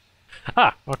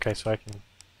 Ah, okay, so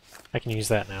I can use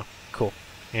that now. Cool.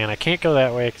 And I can't go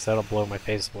that way because that'll blow my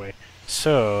face away.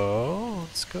 So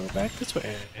let's go back this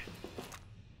way.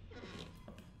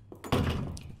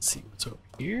 Let's see what's over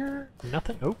here.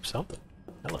 Nothing. Oh, something.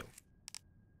 Hello.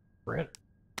 Red.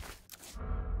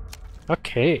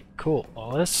 Okay, cool.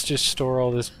 Well, let's just store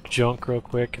all this junk real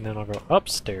quick and then I'll go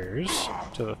upstairs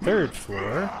to the 3rd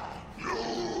floor.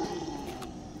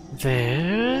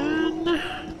 Then...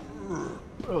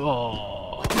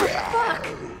 Oh...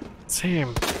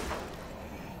 Same.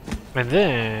 And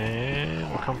then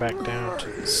we'll come back down to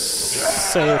the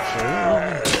safe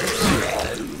room.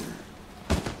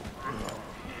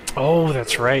 Oh,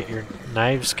 that's right. Your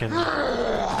knives can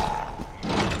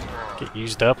get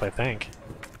used up, I think.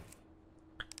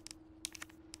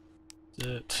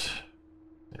 There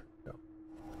we go.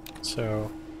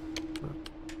 So,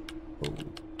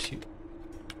 2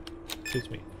 gives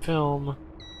me film.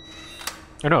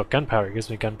 Oh no, gunpowder gives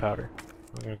me gunpowder.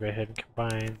 I'm gonna go ahead and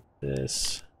combine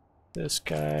this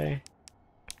guy,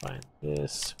 combine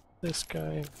this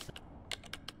guy.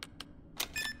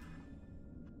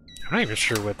 I'm not even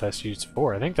sure what that's used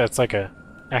for. I think that's like a...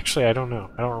 Actually, I don't know.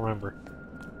 I don't remember.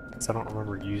 Because I don't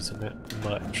remember using it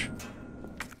much.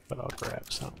 But I'll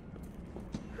grab some.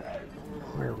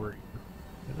 Where were you?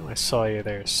 I know I saw you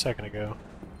there a second ago.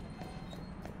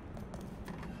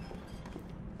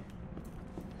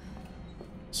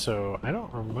 So, I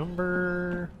don't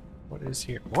remember... What is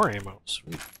here? More ammo.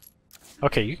 Sweet.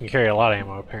 Okay, you can carry a lot of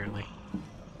ammo, apparently.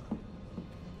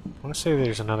 I want to say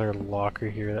there's another locker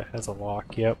here that has a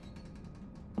lock. Yep.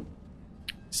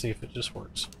 See if it just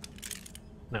works.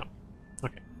 No.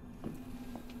 Okay.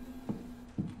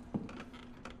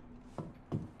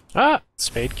 Ah!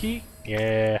 Spade key?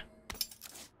 Yeah.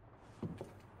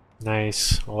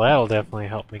 Nice. Well, that'll definitely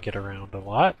help me get around a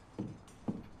lot.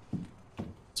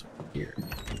 What's over here?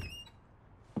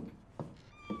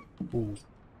 Ooh.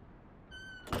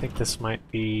 I think this might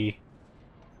be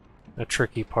a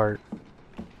tricky part.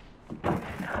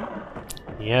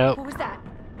 Yep. What was that?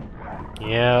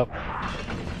 Yep.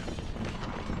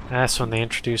 That's when they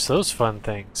introduce those fun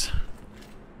things.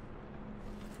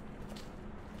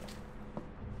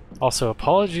 Also,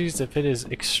 apologies if it is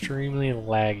extremely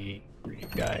laggy for you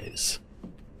guys.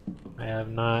 I have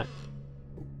not...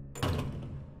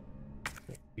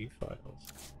 View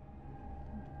files.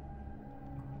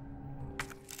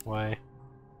 Why?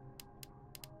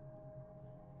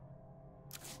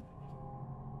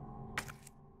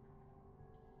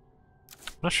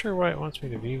 Not sure why it wants me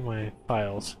to view my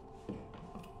files.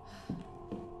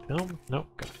 Film? Nope,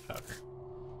 gunpowder.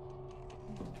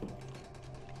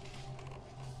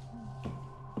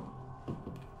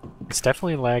 It's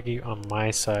definitely laggy on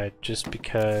my side just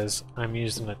because I'm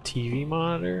using a TV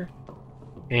monitor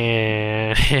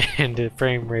and, and the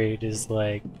frame rate is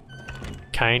like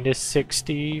kinda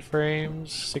 60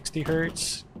 frames, 60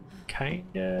 hertz,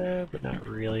 kinda, but not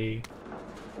really.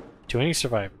 To any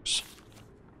survivors,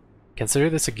 consider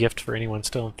this a gift for anyone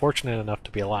still unfortunate enough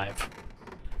to be alive.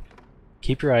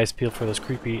 Keep your eyes peeled for those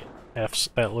creepy Fs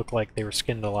that look like they were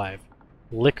skinned alive.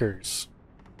 Lickers,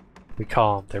 we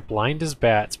call them. They're blind as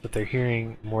bats, but their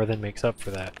hearing more than makes up for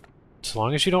that. As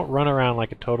long as you don't run around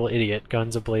like a total idiot,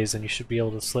 guns ablaze, then you should be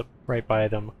able to slip right by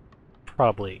them.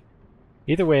 Probably.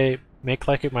 Either way, make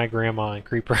like my grandma and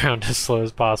creep around as slow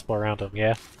as possible around them,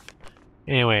 yeah?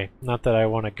 Anyway, not that I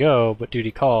want to go, but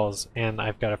duty calls, and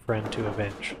I've got a friend to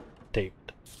avenge. David.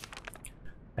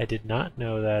 I did not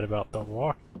know that about the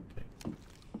walking thing.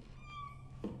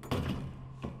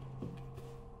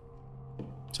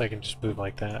 So I can just move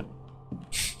like that.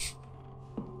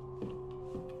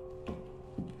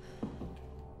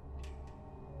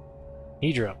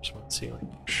 He drops one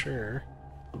ceiling, sure.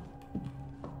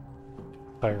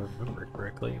 If I remember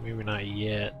correctly. Maybe not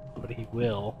yet, but he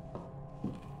will.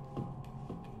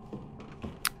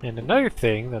 And another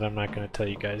thing that I'm not going to tell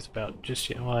you guys about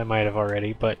just yet, well I might have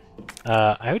already, but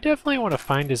I would definitely want to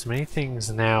find as many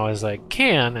things now as I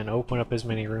can and open up as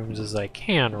many rooms as I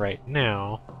can right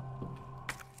now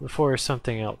before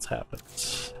something else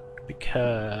happens.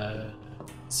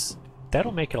 Because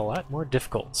that'll make it a lot more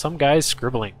difficult. Some guys'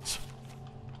 scribblings.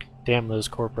 Damn those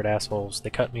corporate assholes.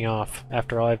 They cut me off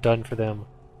after all I've done for them.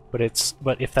 But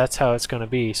if that's how it's going to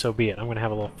be, so be it. I'm going to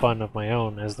have a little fun of my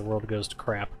own as the world goes to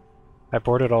crap. I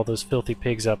boarded all those filthy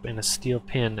pigs up in a steel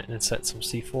pin and set some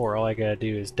C4. All I gotta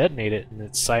do is detonate it and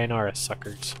it's sayonara,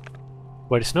 suckers.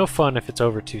 But it's no fun if it's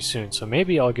over too soon, so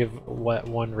maybe I'll give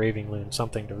one raving loon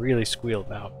something to really squeal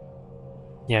about.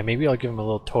 Yeah, maybe I'll give him a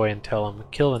little toy and tell him,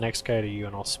 kill the next guy to you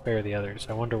and I'll spare the others.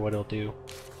 I wonder what he'll do.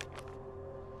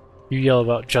 You yell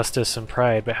about justice and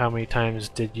pride, but how many times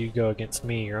did you go against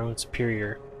me, your own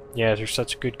superior? Yeah, you're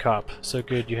such a good cop. So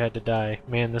good you had to die.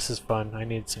 Man, this is fun. I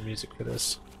needed some music for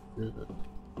this.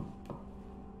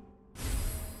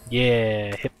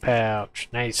 Yeah, hip pouch.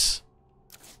 Nice.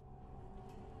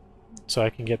 So I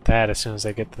can get that as soon as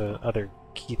I get the other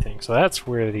key thing. So that's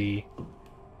where the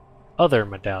other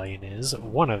medallion is.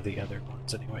 One of the other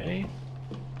ones, anyway.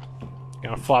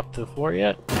 Gonna flop to the floor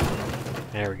yet?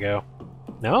 There we go.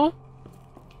 No?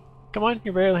 Come on,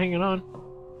 you're barely hanging on.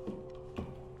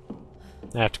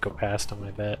 I have to go past him,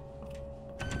 I bet.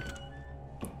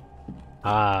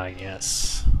 Ah,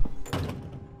 yes.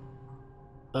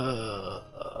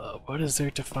 What is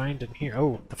there to find in here?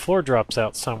 Oh, the floor drops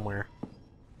out somewhere.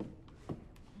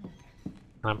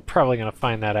 I'm probably gonna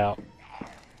find that out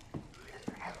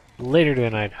later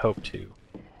than I'd hope to.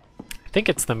 I think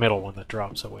it's the middle one that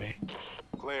drops away.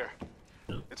 Claire,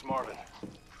 it's Marvin.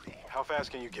 How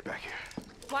fast can you get back here?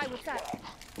 Why? What's that?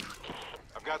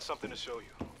 I've got something to show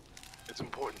you. It's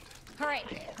important. All right,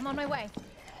 I'm on my way.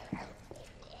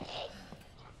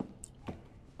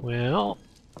 Well...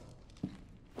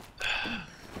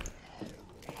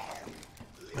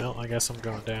 Well, I guess I'm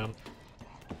going down.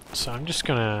 So I'm just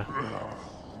gonna...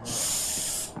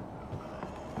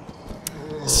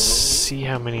 see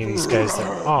how many of these guys there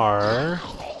are.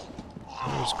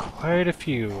 There's quite a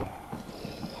few.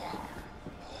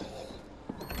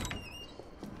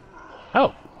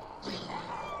 Oh!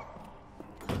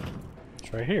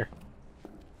 It's right here.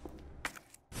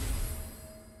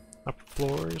 Upper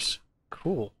floors.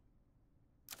 Cool.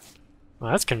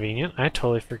 Well, that's convenient. I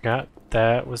totally forgot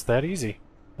that was that easy.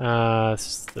 This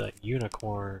is the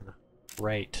unicorn.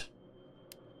 Right.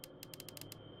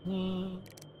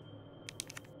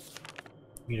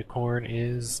 Unicorn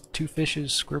is 2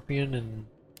 fishes, scorpion, and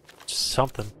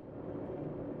something.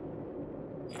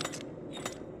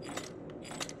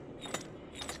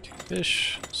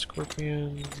 Fish,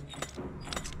 scorpion.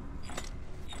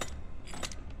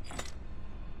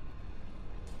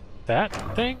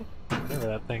 That thing? Whatever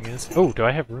that thing is. Oh, do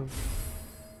I have room?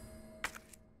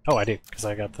 Oh, I do, because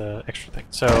I got the extra thing.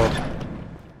 So,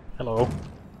 hello.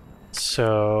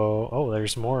 So, oh,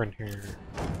 there's more in here.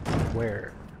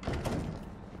 Where?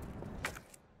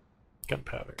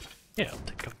 Gunpowder. Yeah, I'll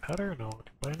take gunpowder and I'll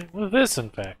combine it with this, in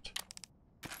fact.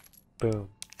 Boom.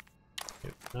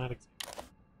 Yep, not exactly.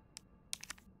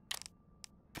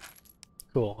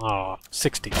 Cool. Aw,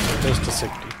 60. So it goes to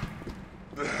 60.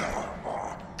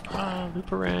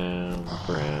 Loop around, loop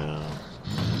around.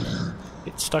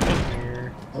 Get stuck in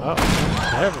here. Oh,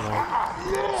 never mind.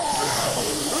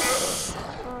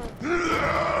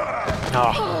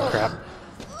 Oh, crap.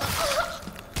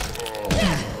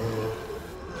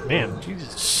 Man,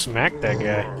 Jesus, smacked that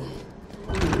guy.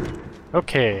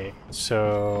 Okay,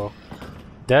 so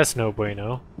that's no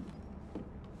bueno.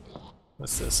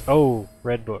 What's this? Oh,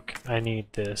 red book. I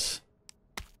need this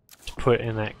to put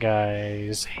in that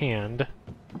guy's hand,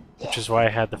 which is why I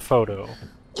had the photo.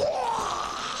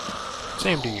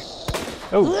 Same to you.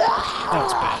 Oh, that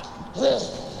was bad.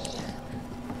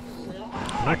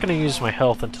 I'm not gonna use my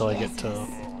health until I get to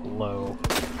low.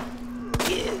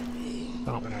 I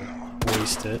don't want to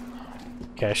waste it.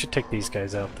 Okay, I should take these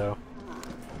guys out though.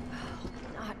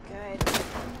 Not good.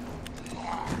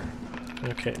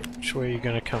 Okay, which way are you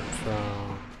gonna come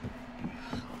from?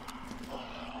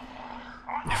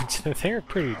 They're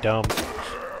pretty dumb.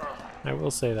 I will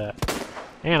say that.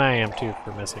 And I am too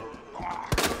for missing.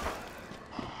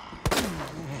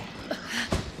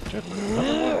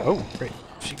 Oh, great.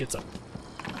 She gets up.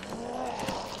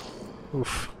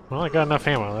 Oof. Well, I got enough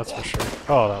ammo, that's for sure.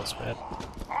 Oh, that was bad.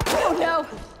 Oh no!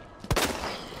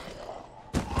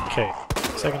 Okay,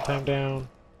 second time down.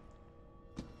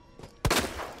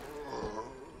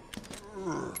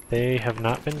 They have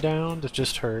not been downed, it's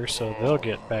just her, so they'll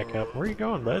get back up. Where are you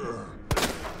going, bud?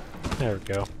 There we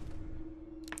go.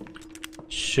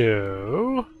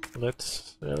 So,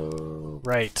 let's... Oh,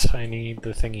 right, I need the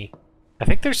thingy. I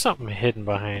think there's something hidden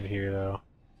behind here, though.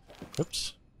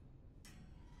 Oops.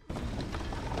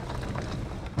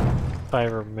 If I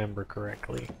remember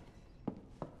correctly.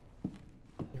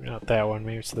 Maybe not that one,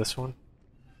 maybe it's this one.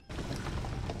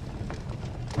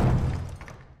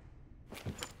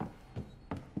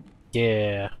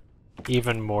 Yeah,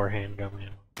 even more handgun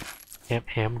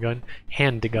ammo.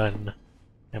 Handgun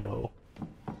ammo.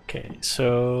 Okay,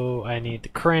 so I need the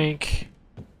crank.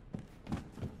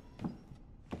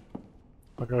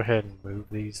 I'll go ahead and move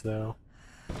these though,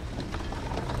 to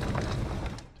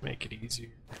make it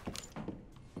easier.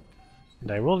 And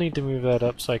I will need to move that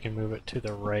up so I can move it to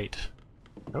the right.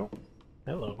 Oh,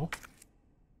 hello.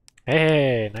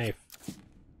 Hey, knife.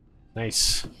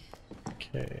 Nice.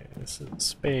 Okay, this is a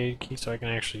spade key, so I can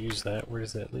actually use that. Where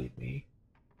does that lead me?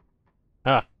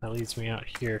 Ah, that leads me out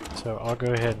here. So I'll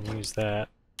go ahead and use that,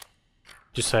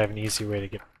 just so I have an easy way to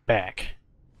get back.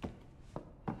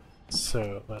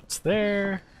 So that's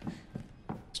there.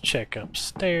 Let's check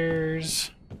upstairs.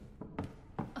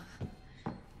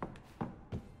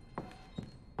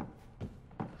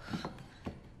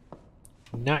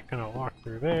 Not gonna walk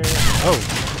through there. Oh!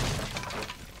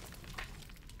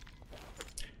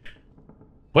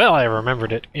 Well, I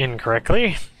remembered it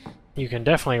incorrectly. You can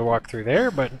definitely walk through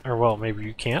there, but... Or, well, maybe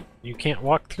you can't. You can't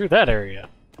walk through that area.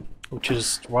 Which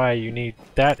is why you need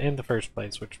that in the first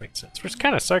place, which makes sense. Which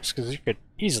kind of sucks, because you could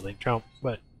easily jump,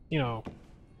 but, you know...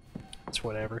 It's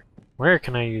whatever. Where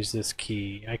can I use this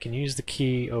key? I can use the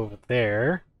key over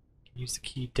there. I can use the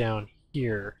key down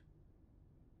here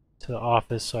to the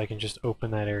office, so I can just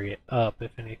open that area up,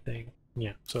 if anything.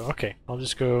 Yeah, so, okay. I'll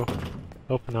just go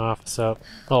open the office up.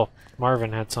 Oh,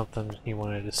 Marvin had something he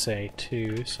wanted to say,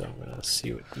 too, so I'm gonna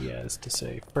see what he has to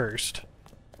say first.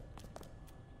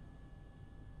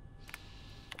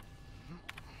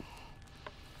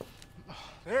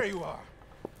 There you are.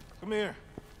 Come here.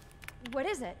 What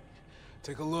is it?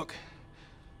 Take a look.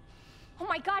 Oh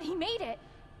my god, he made it!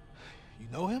 You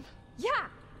know him? Yeah,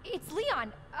 it's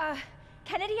Leon.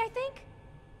 Kennedy, I think?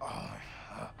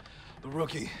 The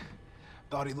rookie.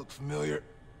 Thought he looked familiar.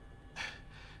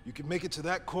 You can make it to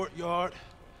that courtyard.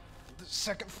 The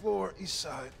second floor, east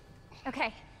side.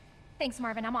 Okay. Thanks,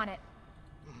 Marvin. I'm on it.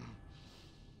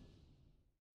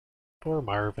 Poor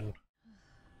Marvin.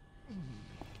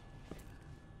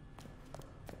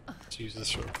 Let's use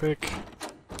this real quick.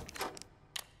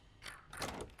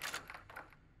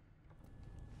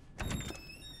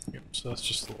 Yep, so that's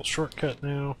just a little shortcut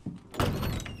now.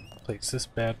 Place this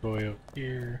bad boy over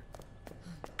here.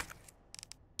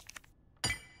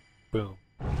 Boom.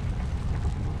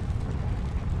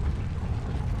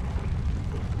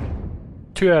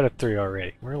 Two out of 3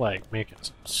 already. We're like making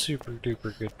some super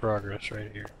duper good progress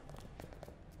right here.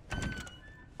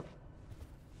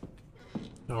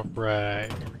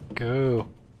 Alright, here we go.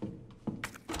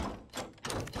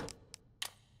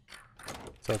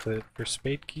 Is that it for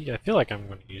spade key? I feel like I'm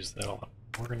going to use that a lot.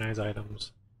 Organize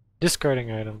items.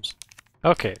 Discarding items.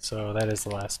 Okay, so that is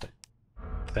the last thing.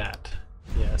 That.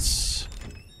 Yes.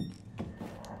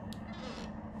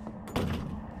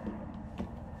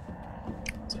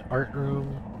 It's an art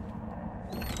room.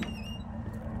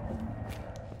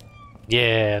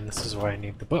 Yeah, and this is why I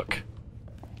need the book.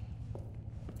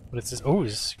 What is this? Oh,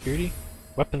 is this security?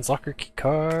 Weapons locker key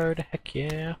card. Heck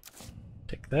yeah.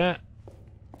 Take that.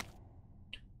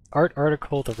 Art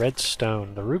article, The Red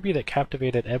Stone, the ruby that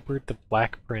captivated Edward the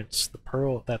Black Prince, the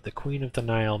pearl that the Queen of the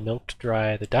Nile milked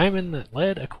dry, the diamond that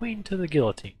led a queen to the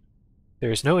guillotine.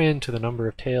 There is no end to the number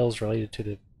of tales related to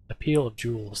the appeal of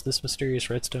jewels. This mysterious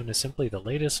redstone is simply the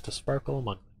latest to sparkle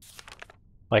among them.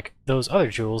 Like those other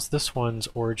jewels, this one's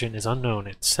origin is unknown.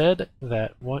 It said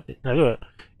that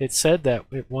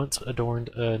it once adorned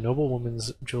a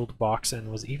noblewoman's jeweled box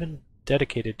and was even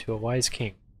dedicated to a wise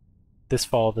king. This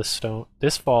fall, this stone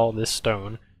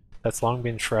that's long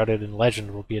been shrouded in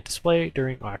legend will be a display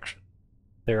during auction.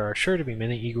 There are sure to be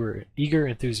many eager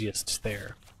enthusiasts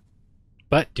there.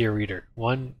 But, dear reader,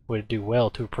 one would do well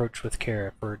to approach with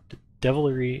care, for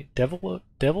devilry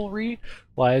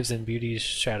lives in beauty's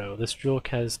shadow. This jewel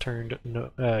has turned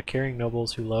caring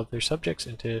nobles who love their subjects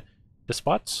into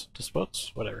despots,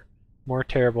 whatever, more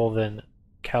terrible than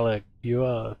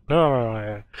Caligula,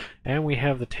 and we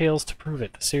have the tales to prove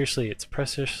it. Seriously, it's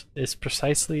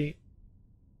precisely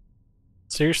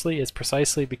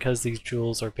because these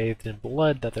jewels are bathed in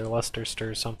blood that their luster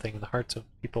stirs something in the hearts of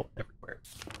people everywhere.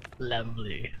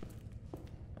 Lovely.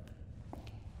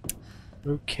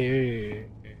 Okay.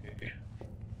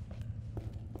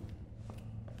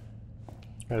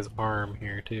 Got his arm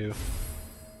here too.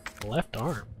 Left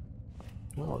arm.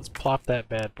 Well, let's plop that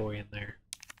bad boy in there.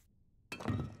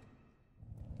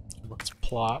 Let's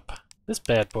plop this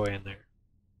bad boy in there.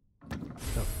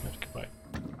 Oh, that's goodbye.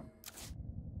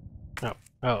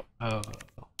 Oh. Let's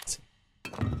see.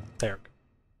 There we go.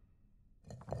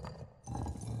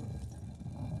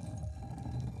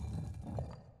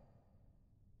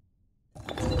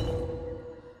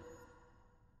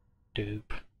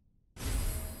 Dupe.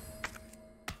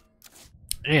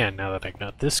 And now that I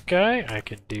got this guy, I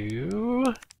can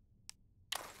do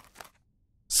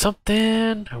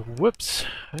something. Oh, whoops,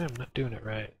 I'm not doing it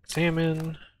right.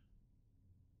 Examine.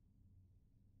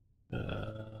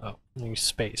 Use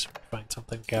space. Find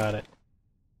something. Got it.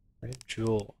 Red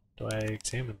jewel. Do I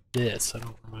examine this? I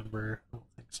don't remember. I don't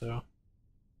think so.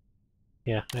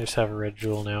 Yeah, I just have a red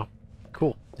jewel now.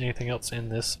 Cool. Anything else in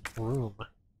this room?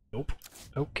 Nope.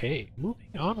 Okay,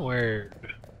 moving onward.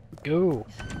 Go.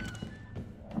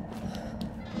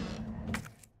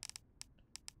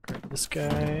 Grab this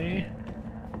guy.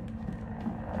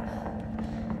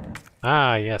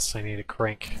 Ah, yes, I need a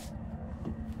crank.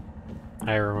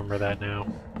 I remember that now.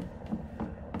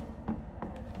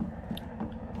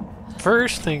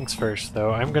 First things first, though,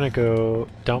 I'm gonna go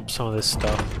dump some of this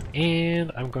stuff,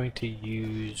 and I'm going to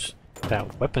use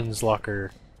that weapons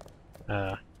locker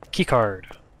keycard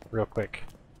real quick.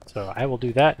 So I will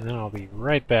do that, and then I'll be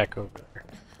right back over there.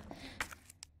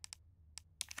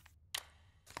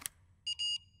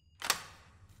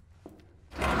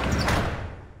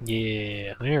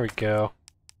 Yeah, there we go.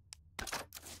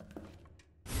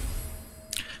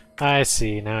 I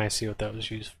see, now I see what that was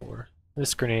used for.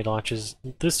 This grenade launcher is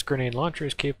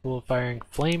capable of firing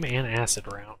flame and acid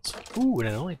rounds. Ooh, and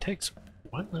it only takes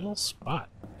one little spot.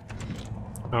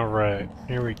 Alright,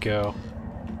 here we go.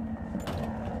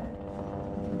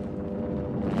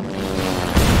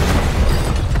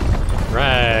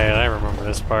 Right, I remember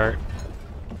this part.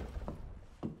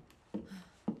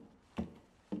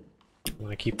 I'm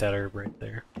gonna keep that herb right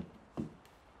there.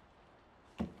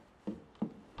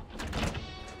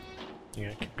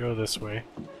 Yeah, I can go this way.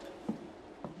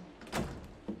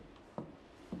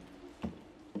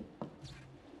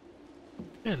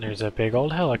 And there's a big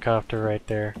old helicopter right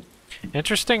there.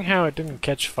 Interesting how it didn't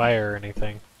catch fire or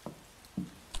anything.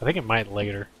 I think it might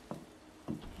later.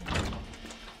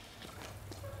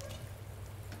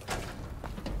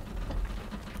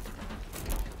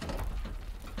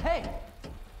 Hey!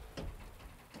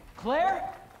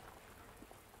 Claire?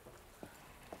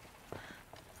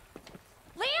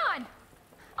 Leon!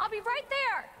 I'll be right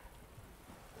there!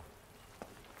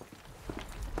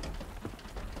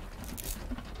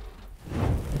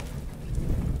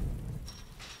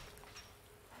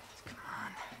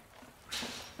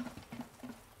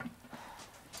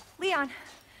 Leon,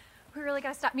 we really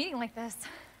gotta stop meeting like this.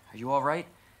 Are you all right?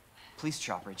 Police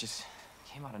chopper, it just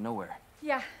came out of nowhere.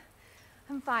 Yeah,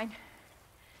 I'm fine.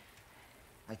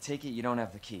 I take it you don't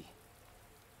have the key.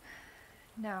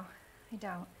 No, I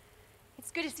don't.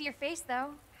 It's good to see your face,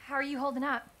 though. How are you holding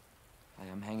up?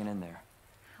 I'm hanging in there.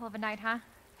 Hell of a night, huh?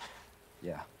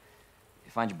 Yeah.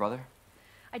 You find your brother?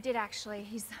 I did actually.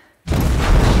 He's...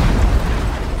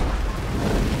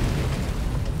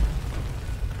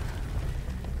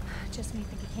 Just when you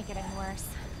think it can't get any worse.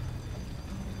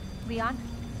 Leon,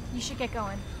 you should get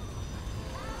going.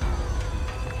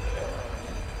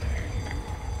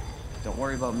 Don't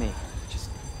worry about me. Just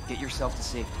get yourself to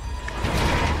safety.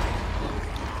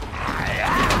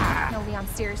 No, Leon,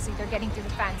 seriously, they're getting through the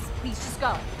fence. Please, just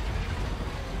go.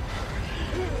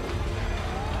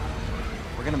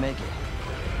 We're gonna make it.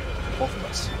 Both of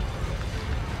us.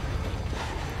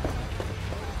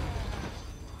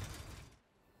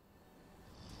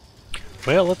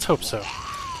 Well, let's hope so.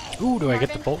 Ooh, do I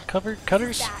get the bolt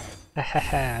cutters?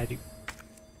 Hahaha, I do.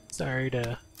 Sorry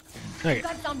to... Okay. We've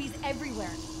got zombies everywhere.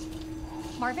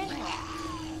 Marvin?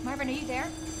 Marvin, are you there?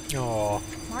 Aw.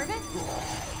 Marvin?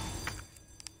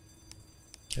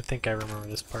 I think I remember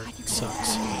this part. It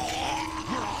sucks.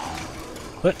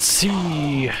 Let's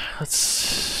see.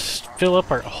 Let's fill up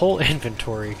our whole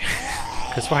inventory.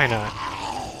 Because why not?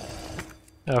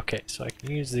 Okay, so I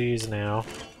can use these now.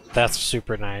 That's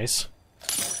super nice. I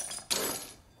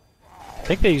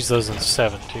think they use those in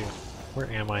 7 too. Where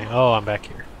am I? Oh, I'm back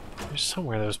here. There's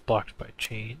somewhere that was blocked by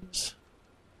chains.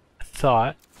 I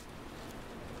thought.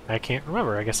 I can't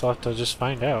remember. I guess I'll have to just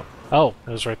find out. Oh,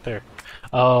 it was right there.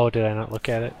 Oh, did I not look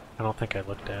at it? I don't think I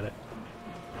looked at it.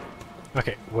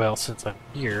 Okay, well, since I'm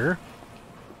here...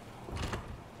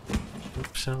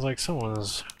 Oops, sounds like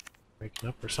someone's waking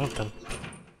up or something.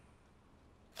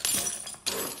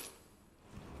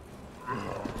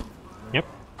 Yep.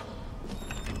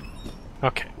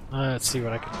 Okay, let's see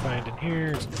what I can find in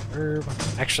here. Some herb.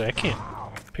 Actually, I can't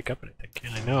pick up anything,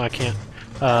 can I? No, I can't.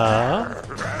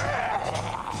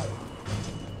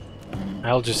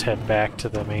 I'll just head back to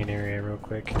the main area real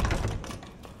quick.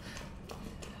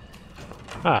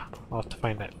 Ah, I'll have to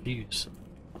find that fuse.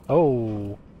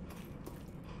 Oh!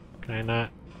 Can I not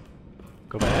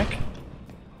go back?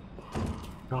 I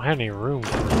don't have any room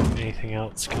for anything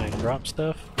else. Can I drop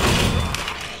stuff?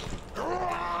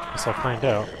 Guess I'll find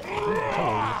out.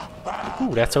 Oh.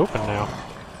 Ooh, that's open now.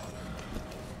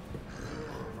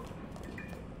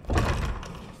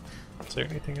 Is there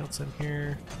anything else in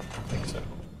here? I think so.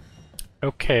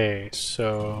 Okay,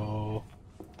 so...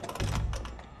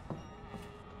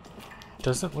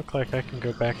 Doesn't look like I can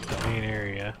go back to the main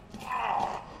area.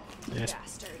 Yes.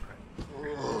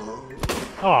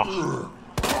 Oh!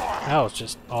 That was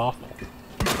just awful.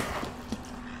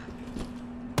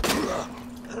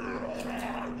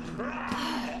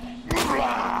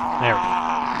 There we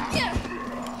go.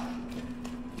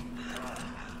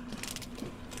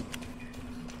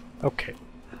 Okay.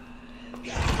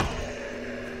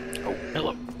 Oh,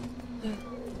 hello.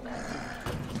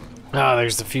 Ah,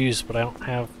 there's the fuse, but I don't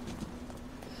have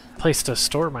a place to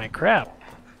store my crap.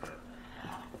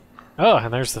 Oh,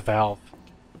 and there's the valve.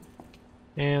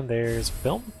 And there's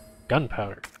film?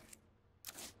 Gunpowder.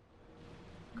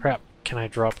 Crap, can I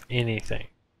drop anything?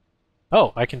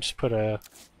 Oh, I can just put a...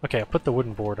 Okay, I'll put the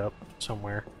wooden board up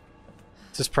somewhere.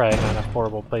 This is probably not a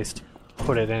horrible place to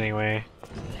put it anyway.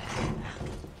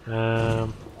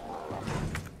 Let's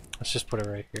just put it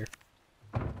right here.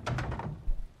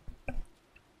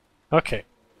 Okay.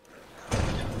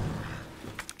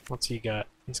 What's he got?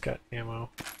 He's got ammo.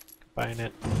 Combine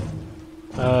it.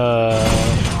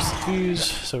 Fuse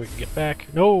so we can get back.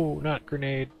 No, not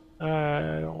grenade.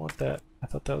 I don't want that. I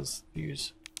thought that was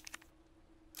fuse.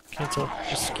 Cancel.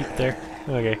 Just keep there.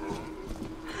 Okay.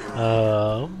 Crap.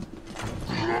 Oh.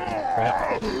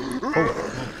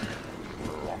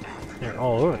 They're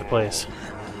all over the place. I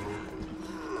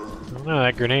don't know,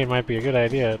 that grenade might be a good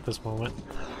idea at this moment.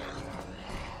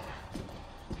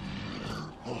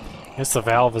 I guess the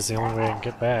valve is the only way I can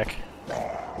get back.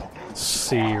 Let's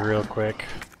see real quick.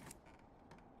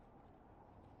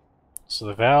 So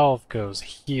the valve goes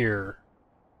here.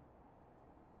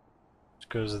 It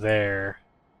goes there.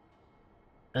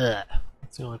 Ugh.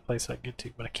 That's the only place I can get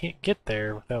to, but I can't get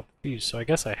there without the fuse, so I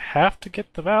guess I have to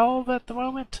get the valve at the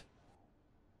moment?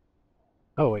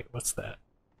 Oh wait, what's that?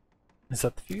 Is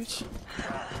that the fuse?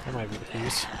 That might be the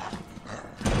fuse.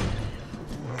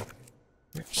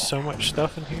 There's so much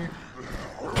stuff in here.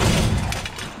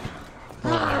 Oh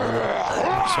my word.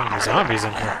 There's so many zombies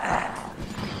in here.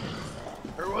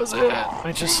 Where was it?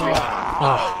 I just saw it.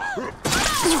 Oh.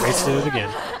 Just wasted it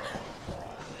again.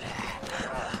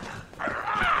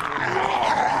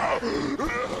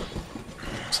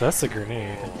 So that's the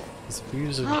grenade. Is the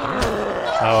fuse in here?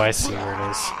 Oh, I see where it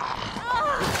is.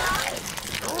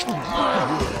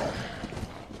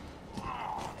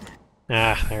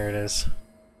 Ah, there it is.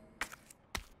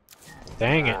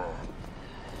 Dang it.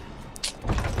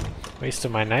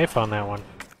 Wasted my knife on that one.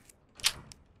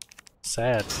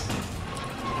 Sad.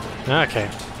 Okay.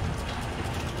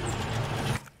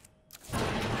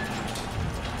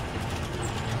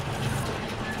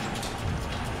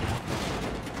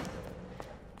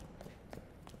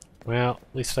 Well,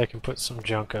 at least I can put some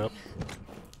junk up.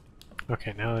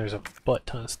 Okay, now there's a butt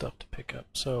ton of stuff to pick up.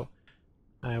 So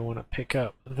I want to pick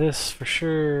up this for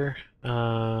sure.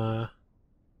 Probably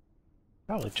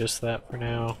just that for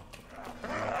now.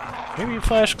 Maybe a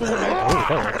flash glue. Oh,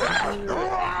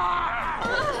 hello.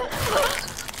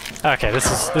 Okay, this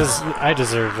is I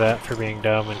deserve that for being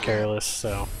dumb and careless,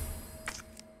 so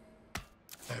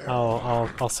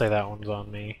I'll say that one's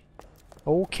on me.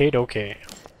 Okay.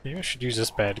 Maybe I should use this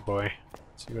bad boy.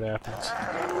 See what happens.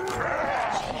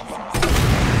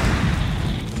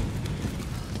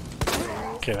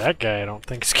 Okay, that guy I don't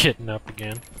think is getting up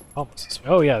again. Almost.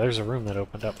 Oh yeah, there's a room that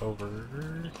opened up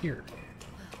over here.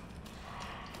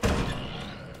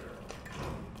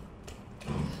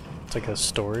 It's like a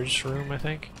storage room, I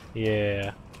think.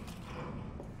 Yeah.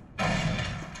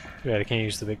 Too bad I can't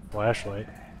use the big flashlight.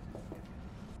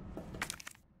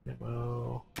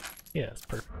 Ammo. Yeah, it's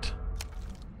perfect.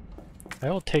 I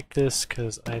will take this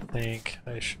because I think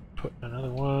I should put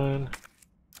another one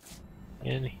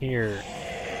in here.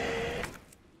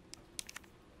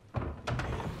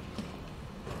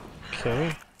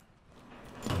 Okay.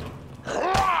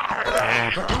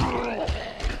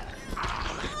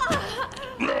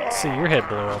 See your head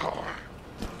blow up.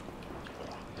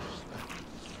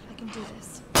 I can do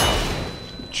this.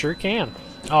 Sure can.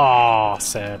 Aw,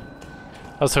 sad.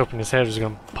 I was hoping his head was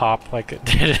gonna pop like it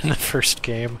did in the first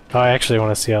game. Oh, I actually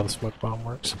want to see how the smoke bomb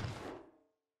works.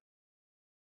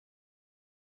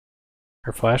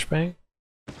 Her flashbang?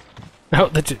 Oh,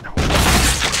 that didn't.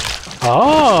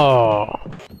 Oh!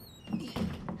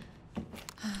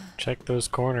 Check those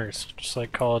corners, just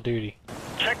like Call of Duty.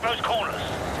 Check those corners.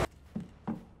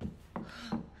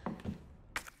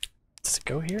 Does it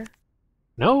go here?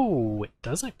 No, it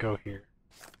doesn't go here.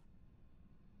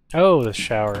 Oh, the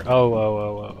shower.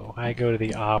 Oh. I go to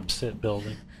the opposite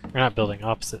building. Or not building,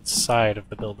 opposite side of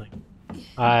the building.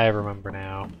 I remember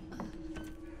now.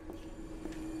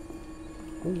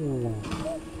 Ooh.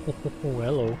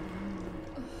 Hello.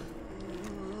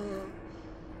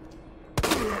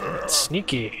 It's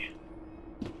sneaky.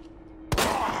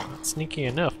 Not sneaky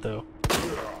enough, though.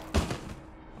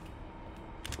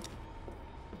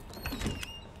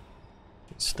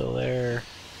 It's still there.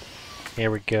 Here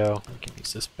we go. We can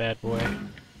use this bad boy.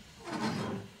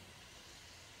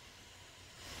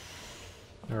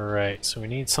 Alright, so we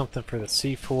need something for the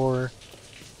C4.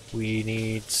 We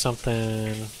need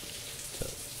something...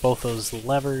 both those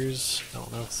levers. I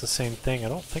don't know if it's the same thing. I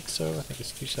don't think so. I think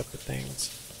it's two separate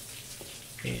things.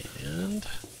 And...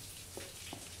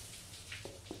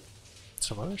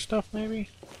 some other stuff, maybe?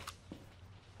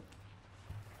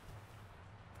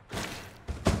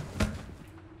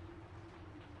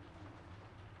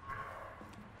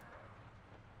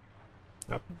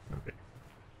 Oh, okay.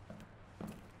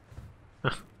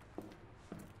 Huh.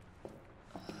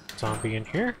 Zombie in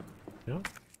here? No.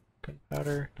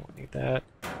 Gunpowder, don't need that.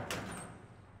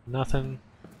 Nothing.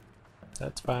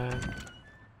 That's fine.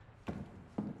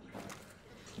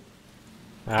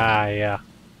 Ah, yeah.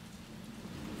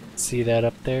 See that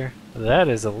up there? That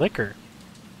is a liquor.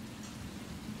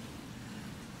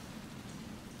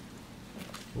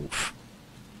 Oof.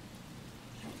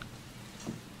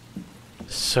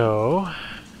 So,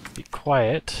 be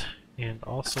quiet and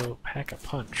also pack a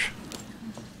punch.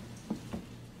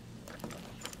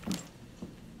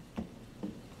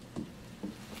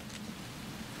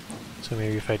 So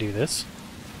maybe if I do this.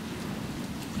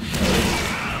 The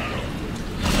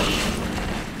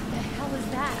hell was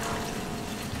that?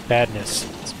 Badness.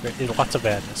 It's lots of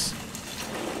badness.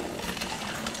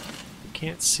 You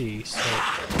can't see, so...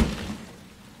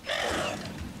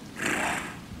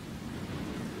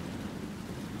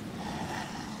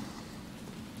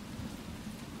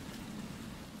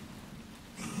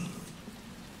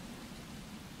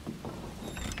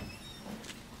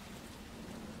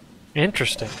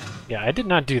 Interesting. Yeah, I did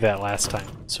not do that last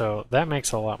time, so that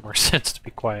makes a lot more sense to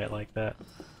be quiet like that.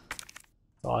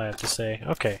 That's all I have to say.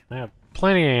 Okay, I have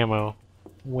plenty of ammo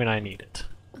when I need it,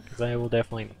 because I will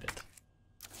definitely need it.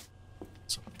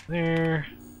 Something there.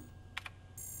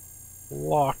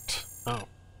 Locked. Oh.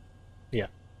 Yeah.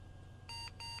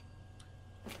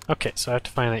 Okay, so I have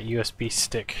to find that USB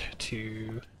stick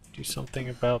to do something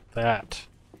about that.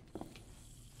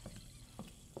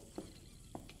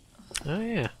 Oh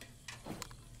yeah.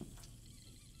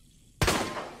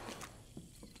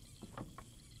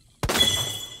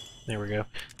 There we go.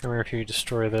 Remember, if you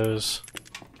destroy those,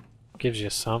 it gives you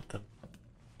something.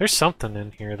 There's something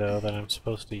in here, though, that I'm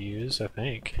supposed to use, I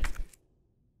think.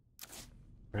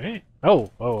 Right? Oh!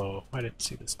 Oh, I didn't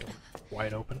see this door.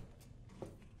 Wide open.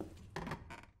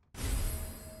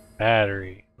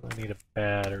 Battery. What do I need a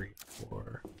battery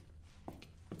for?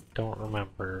 Don't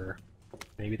remember.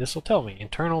 Maybe this will tell me.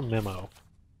 Internal memo.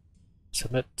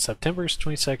 Submit September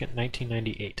 22nd,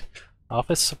 1998.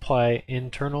 Office supply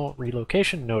internal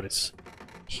relocation notice.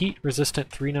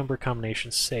 Heat-resistant 3-number combination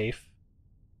safe.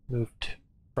 Moved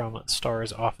from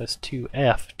Star's office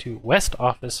 2F to West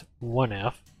Office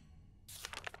 1F.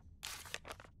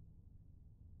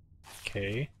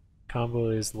 Okay. Combo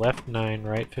is left 9,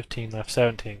 right 15, left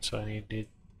 17, so I need to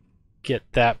get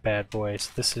that bad boy.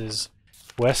 So this is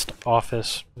West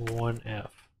Office 1F.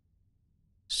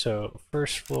 So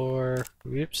first floor,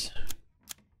 whoops.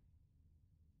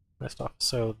 West Office,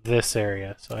 so this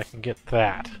area, so I can get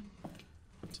that.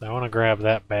 So I want to grab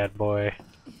that bad boy,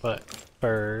 but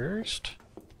first,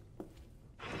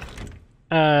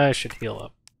 I should heal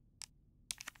up.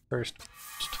 First.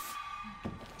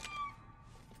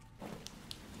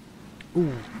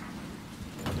 Ooh.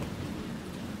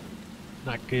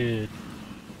 Not good.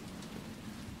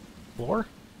 Floor?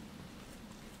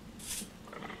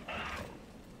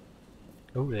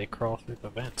 Ooh, they crawl through the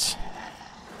vents.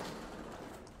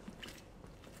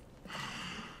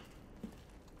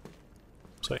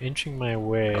 So inching my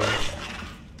way.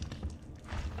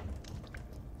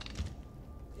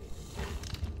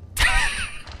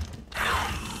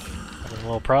 Having a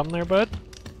little problem there, bud?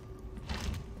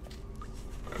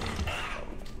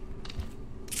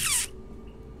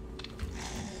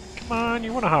 Come on,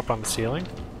 you want to hop on the ceiling.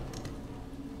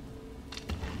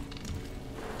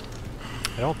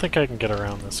 I don't think I can get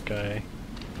around this guy.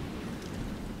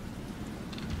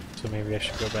 So maybe I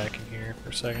should go back in here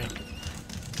for a second.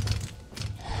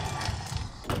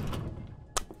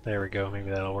 There we go, maybe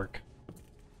that'll work.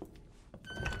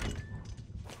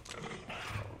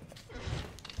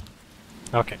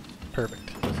 Okay, perfect.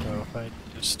 So if I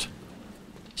just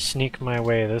sneak my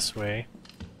way this way,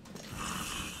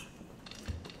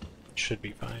 it should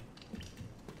be fine.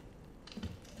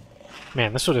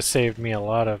 Man, this would have saved me a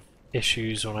lot of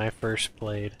issues when I first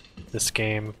played this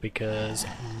game, because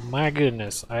my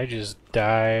goodness, I just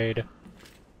died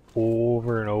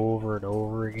over and over and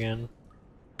over again.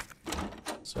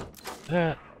 So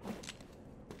that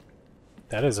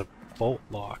is a bolt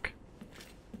lock.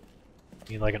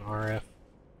 Need like an RF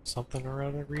something or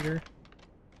other reader.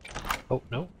 Oh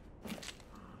no.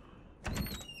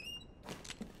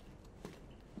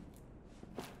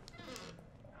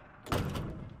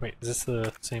 Wait, is this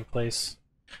the same place?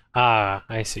 Ah,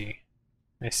 I see.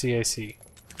 I see.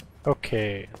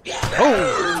 Okay.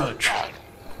 Oh, fudge.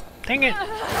 Dang it!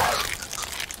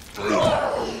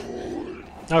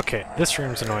 Okay, this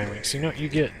room's annoying me. So you know what you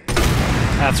get?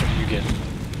 That's what you get.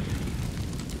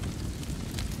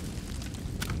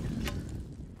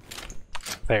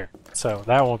 There. So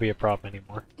that won't be a problem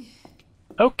anymore.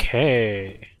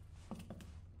 Okay.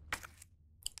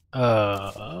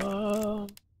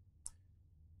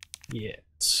 Yeah,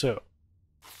 so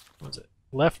what was it?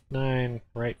 Left 9,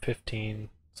 right 15.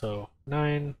 So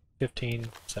 9, 15,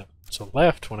 7. So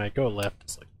left, when I go left,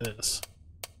 it's like this.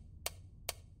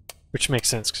 Which makes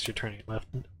sense because you're turning left.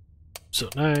 So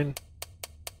 9,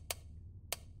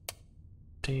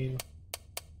 15,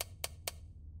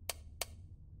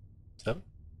 7.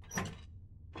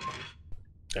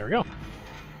 There we go.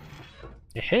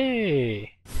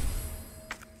 Hey!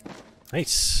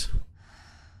 Nice.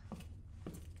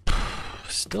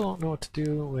 Still don't know what to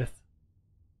do with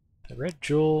the red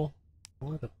jewel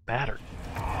or the battery.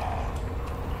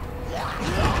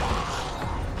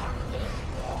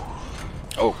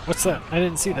 Oh, what's that? I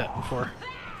didn't see that before.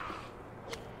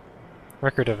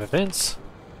 Record of events.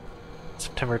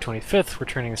 September 25th, we're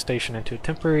turning the station into a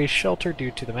temporary shelter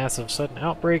due to the massive sudden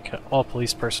outbreak. All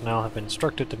police personnel have been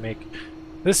instructed to make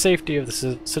the safety of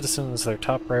the citizens their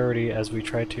top priority as we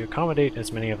try to accommodate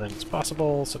as many of them as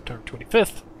possible. September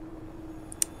 25th.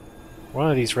 One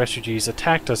of these refugees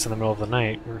attacked us in the middle of the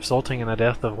night, resulting in the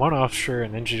death of one officer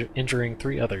and injuring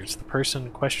 3 others. The person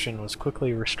in question was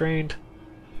quickly restrained.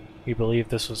 We believe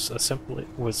this was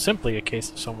simply a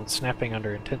case of someone snapping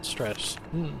under intense stress.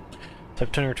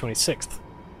 September 26th.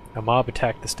 A mob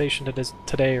attacked the station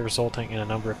today, resulting in a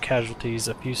number of casualties.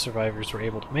 A few survivors were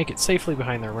able to make it safely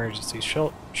behind their emergency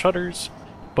shutters,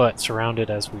 but surrounded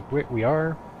as we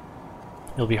are,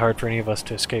 it'll be hard for any of us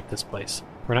to escape this place.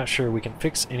 We're not sure we can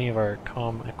fix any of our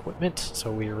comm equipment,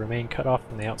 so we remain cut off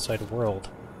from the outside world.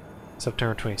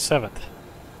 September 27th.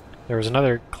 There was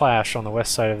another clash on the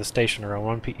west side of the station around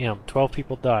 1 p.m. 12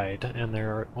 people died, and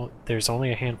there's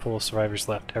only a handful of survivors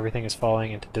left. Everything is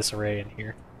falling into disarray in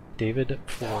here. David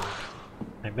Ford.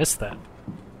 I missed that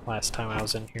last time I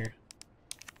was in here.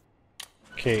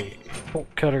 Okay,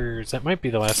 bolt cutters. That might be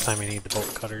the last time I need the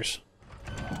bolt cutters.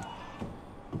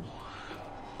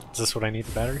 Is this what I need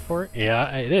the battery for? Yeah,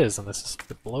 it is, and this is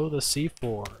below the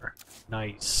C4.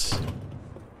 Nice.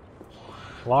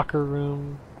 Locker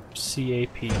room,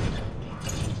 CAP.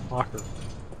 Locker room.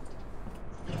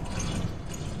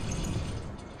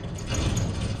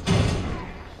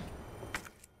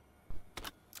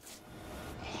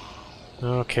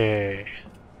 Okay,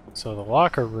 so the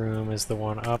locker room is the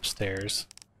one upstairs,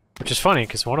 which is funny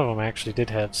because one of them actually did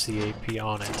have CAP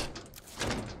on it,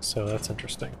 so that's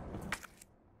interesting.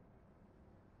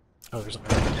 Oh, there's a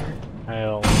there.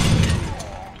 I'll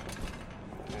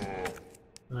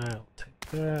take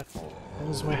that. What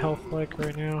is my health like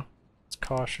right now? It's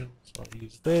caution, so I'll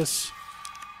use this.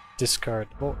 Discard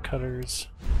the bolt cutters.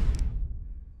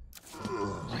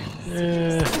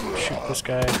 Shoot this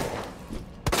guy.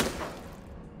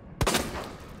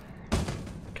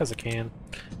 Because I can.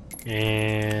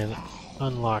 And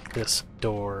unlock this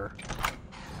door.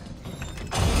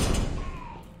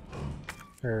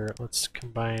 Or let's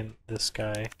combine this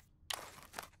guy.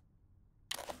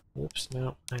 Whoops,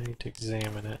 no, I need to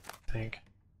examine it, I think.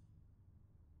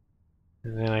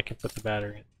 And then I can put the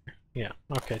battery in there. Yeah,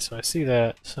 okay, so I see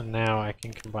that, so now I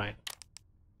can combine.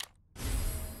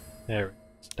 There we go.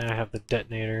 So now I have the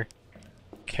detonator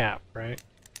cap, right?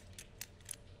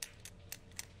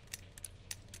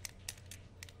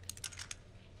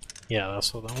 Yeah,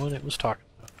 that's the one it was talking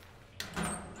about.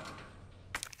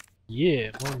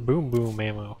 Yeah, more boom boom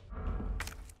ammo.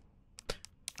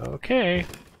 Okay.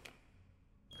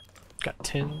 Got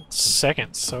 10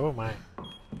 seconds, so am I.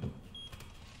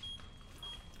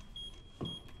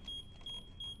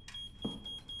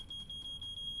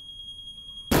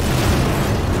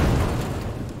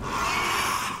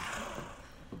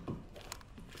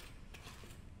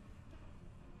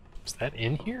 Is that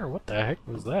in here? What the heck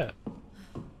was that?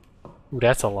 Ooh,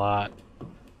 that's a lot.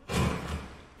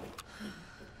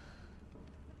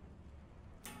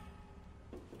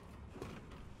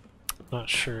 Not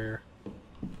sure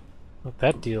what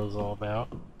that deal is all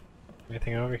about.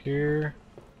 Anything over here?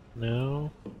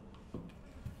 No.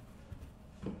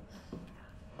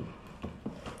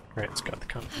 Alright, it's got the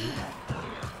company.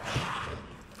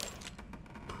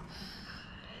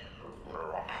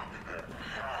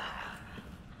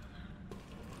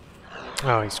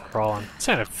 Oh, he's crawling. It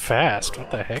sounded fast.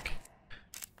 What the heck?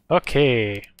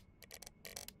 Okay.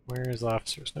 Where is the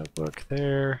officer's notebook?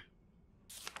 There.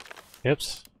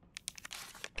 Yips.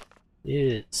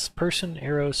 It's person,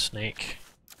 arrow, snake.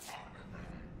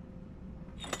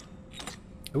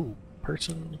 Ooh,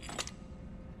 person.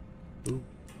 Ooh.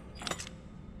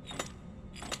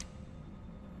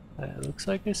 That looks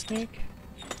like a snake.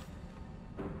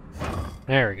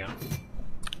 There we go.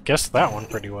 Guessed that one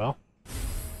pretty well.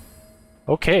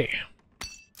 Okay.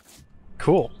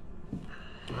 Cool.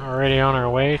 Already on our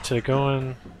way to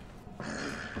going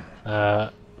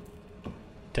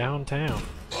downtown.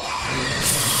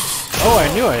 Oh,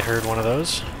 I knew I heard one of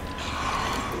those.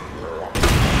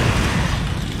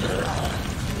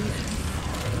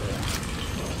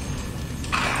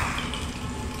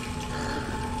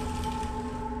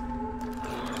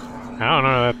 I don't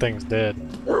know, that thing's dead.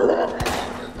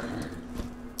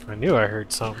 I knew I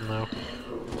heard something though.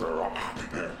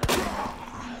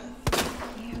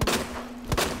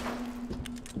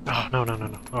 Oh,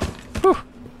 no. Oh, whew.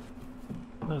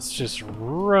 Let's just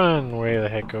run way the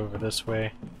heck over this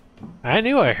way. I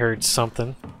knew I heard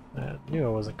something. I knew I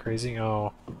wasn't crazy.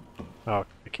 Oh. Oh,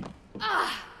 okay.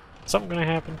 Something gonna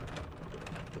happen?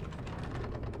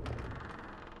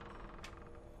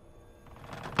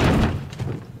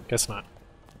 Guess not.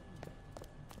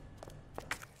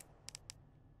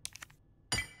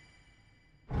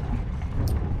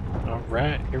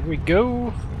 Alright, here we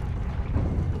go.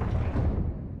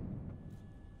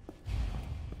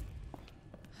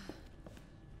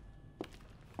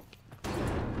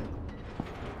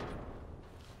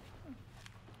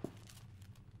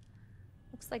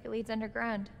 Looks like it leads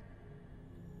underground.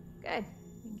 Good.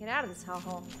 We can get out of this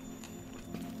hellhole.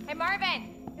 Hey,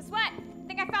 Marvin! Guess what? I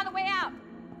think I found the way out!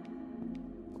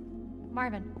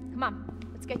 Marvin, come on.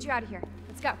 Let's get you out of here.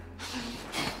 Let's go.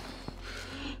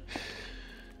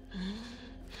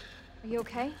 Are you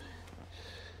okay?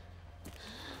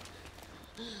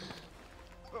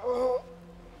 Oh,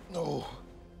 no.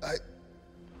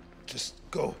 Just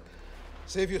go.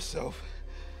 Save yourself.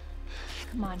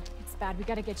 Come on. It's bad. We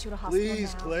gotta get you to hospital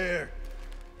Please, now. Claire.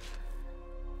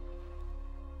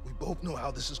 both know how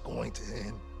this is going to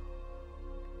end.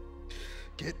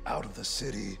 Get out of the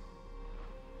city.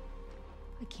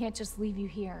 I can't just leave you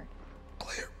here.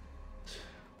 Claire,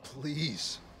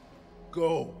 please,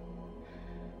 go.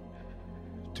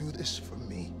 Do this for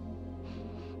me.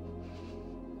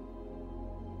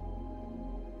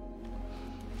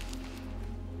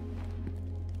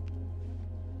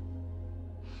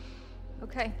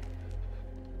 Okay.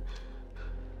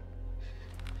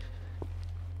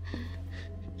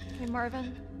 Hey,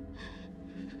 Marvin.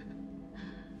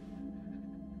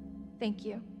 Thank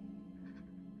you.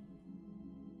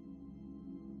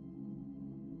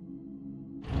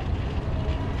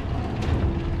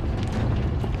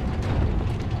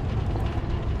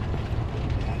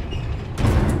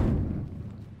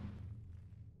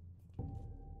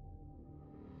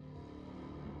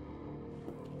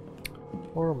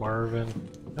 Poor Marvin.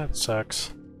 That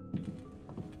sucks.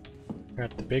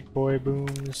 Got the big boy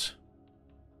booms.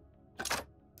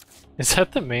 Is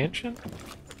that the mansion?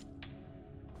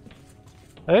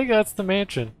 I think that's the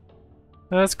mansion.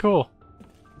 That's cool.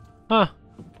 Huh.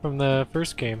 From the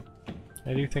first game.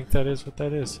 I do think that is what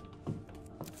that is.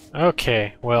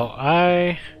 Okay, well,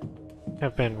 I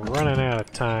have been running out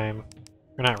of time.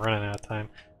 Or not running out of time.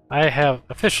 I have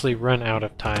officially run out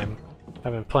of time.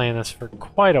 I've been playing this for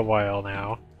quite a while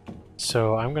now.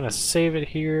 So I'm going to save it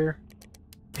here.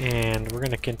 And we're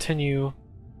going to continue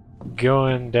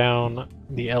going down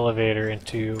the elevator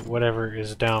into whatever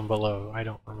is down below. I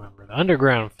don't remember. The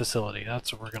underground facility.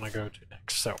 That's what we're going to go to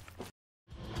next. So.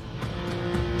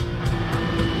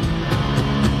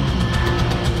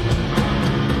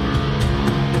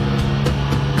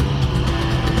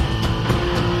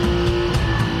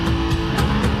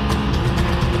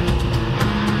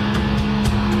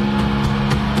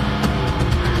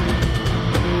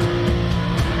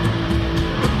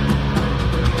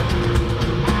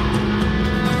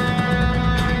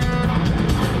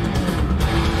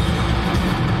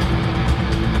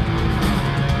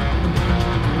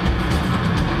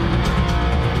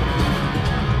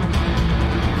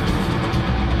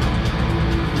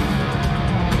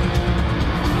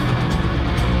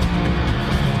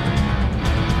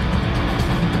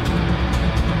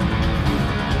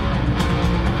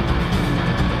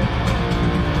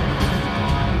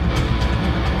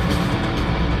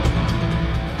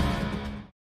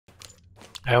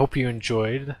 I hope you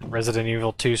enjoyed Resident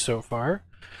Evil 2 so far.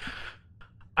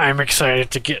 I'm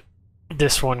excited to get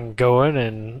this one going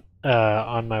and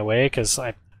on my way, because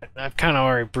I've kind of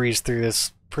already breezed through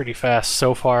this pretty fast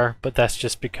so far, but that's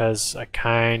just because I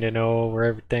kind of know where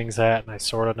everything's at and I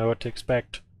sort of know what to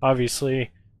expect.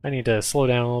 Obviously, I need to slow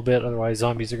down a little bit, otherwise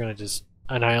zombies are going to just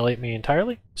annihilate me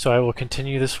entirely. So I will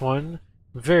continue this one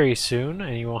very soon,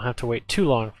 and you won't have to wait too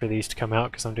long for these to come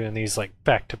out, because I'm doing these like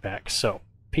back to back. So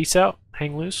peace out,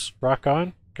 hang loose, rock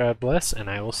on, God bless, and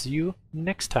I will see you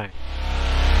next time.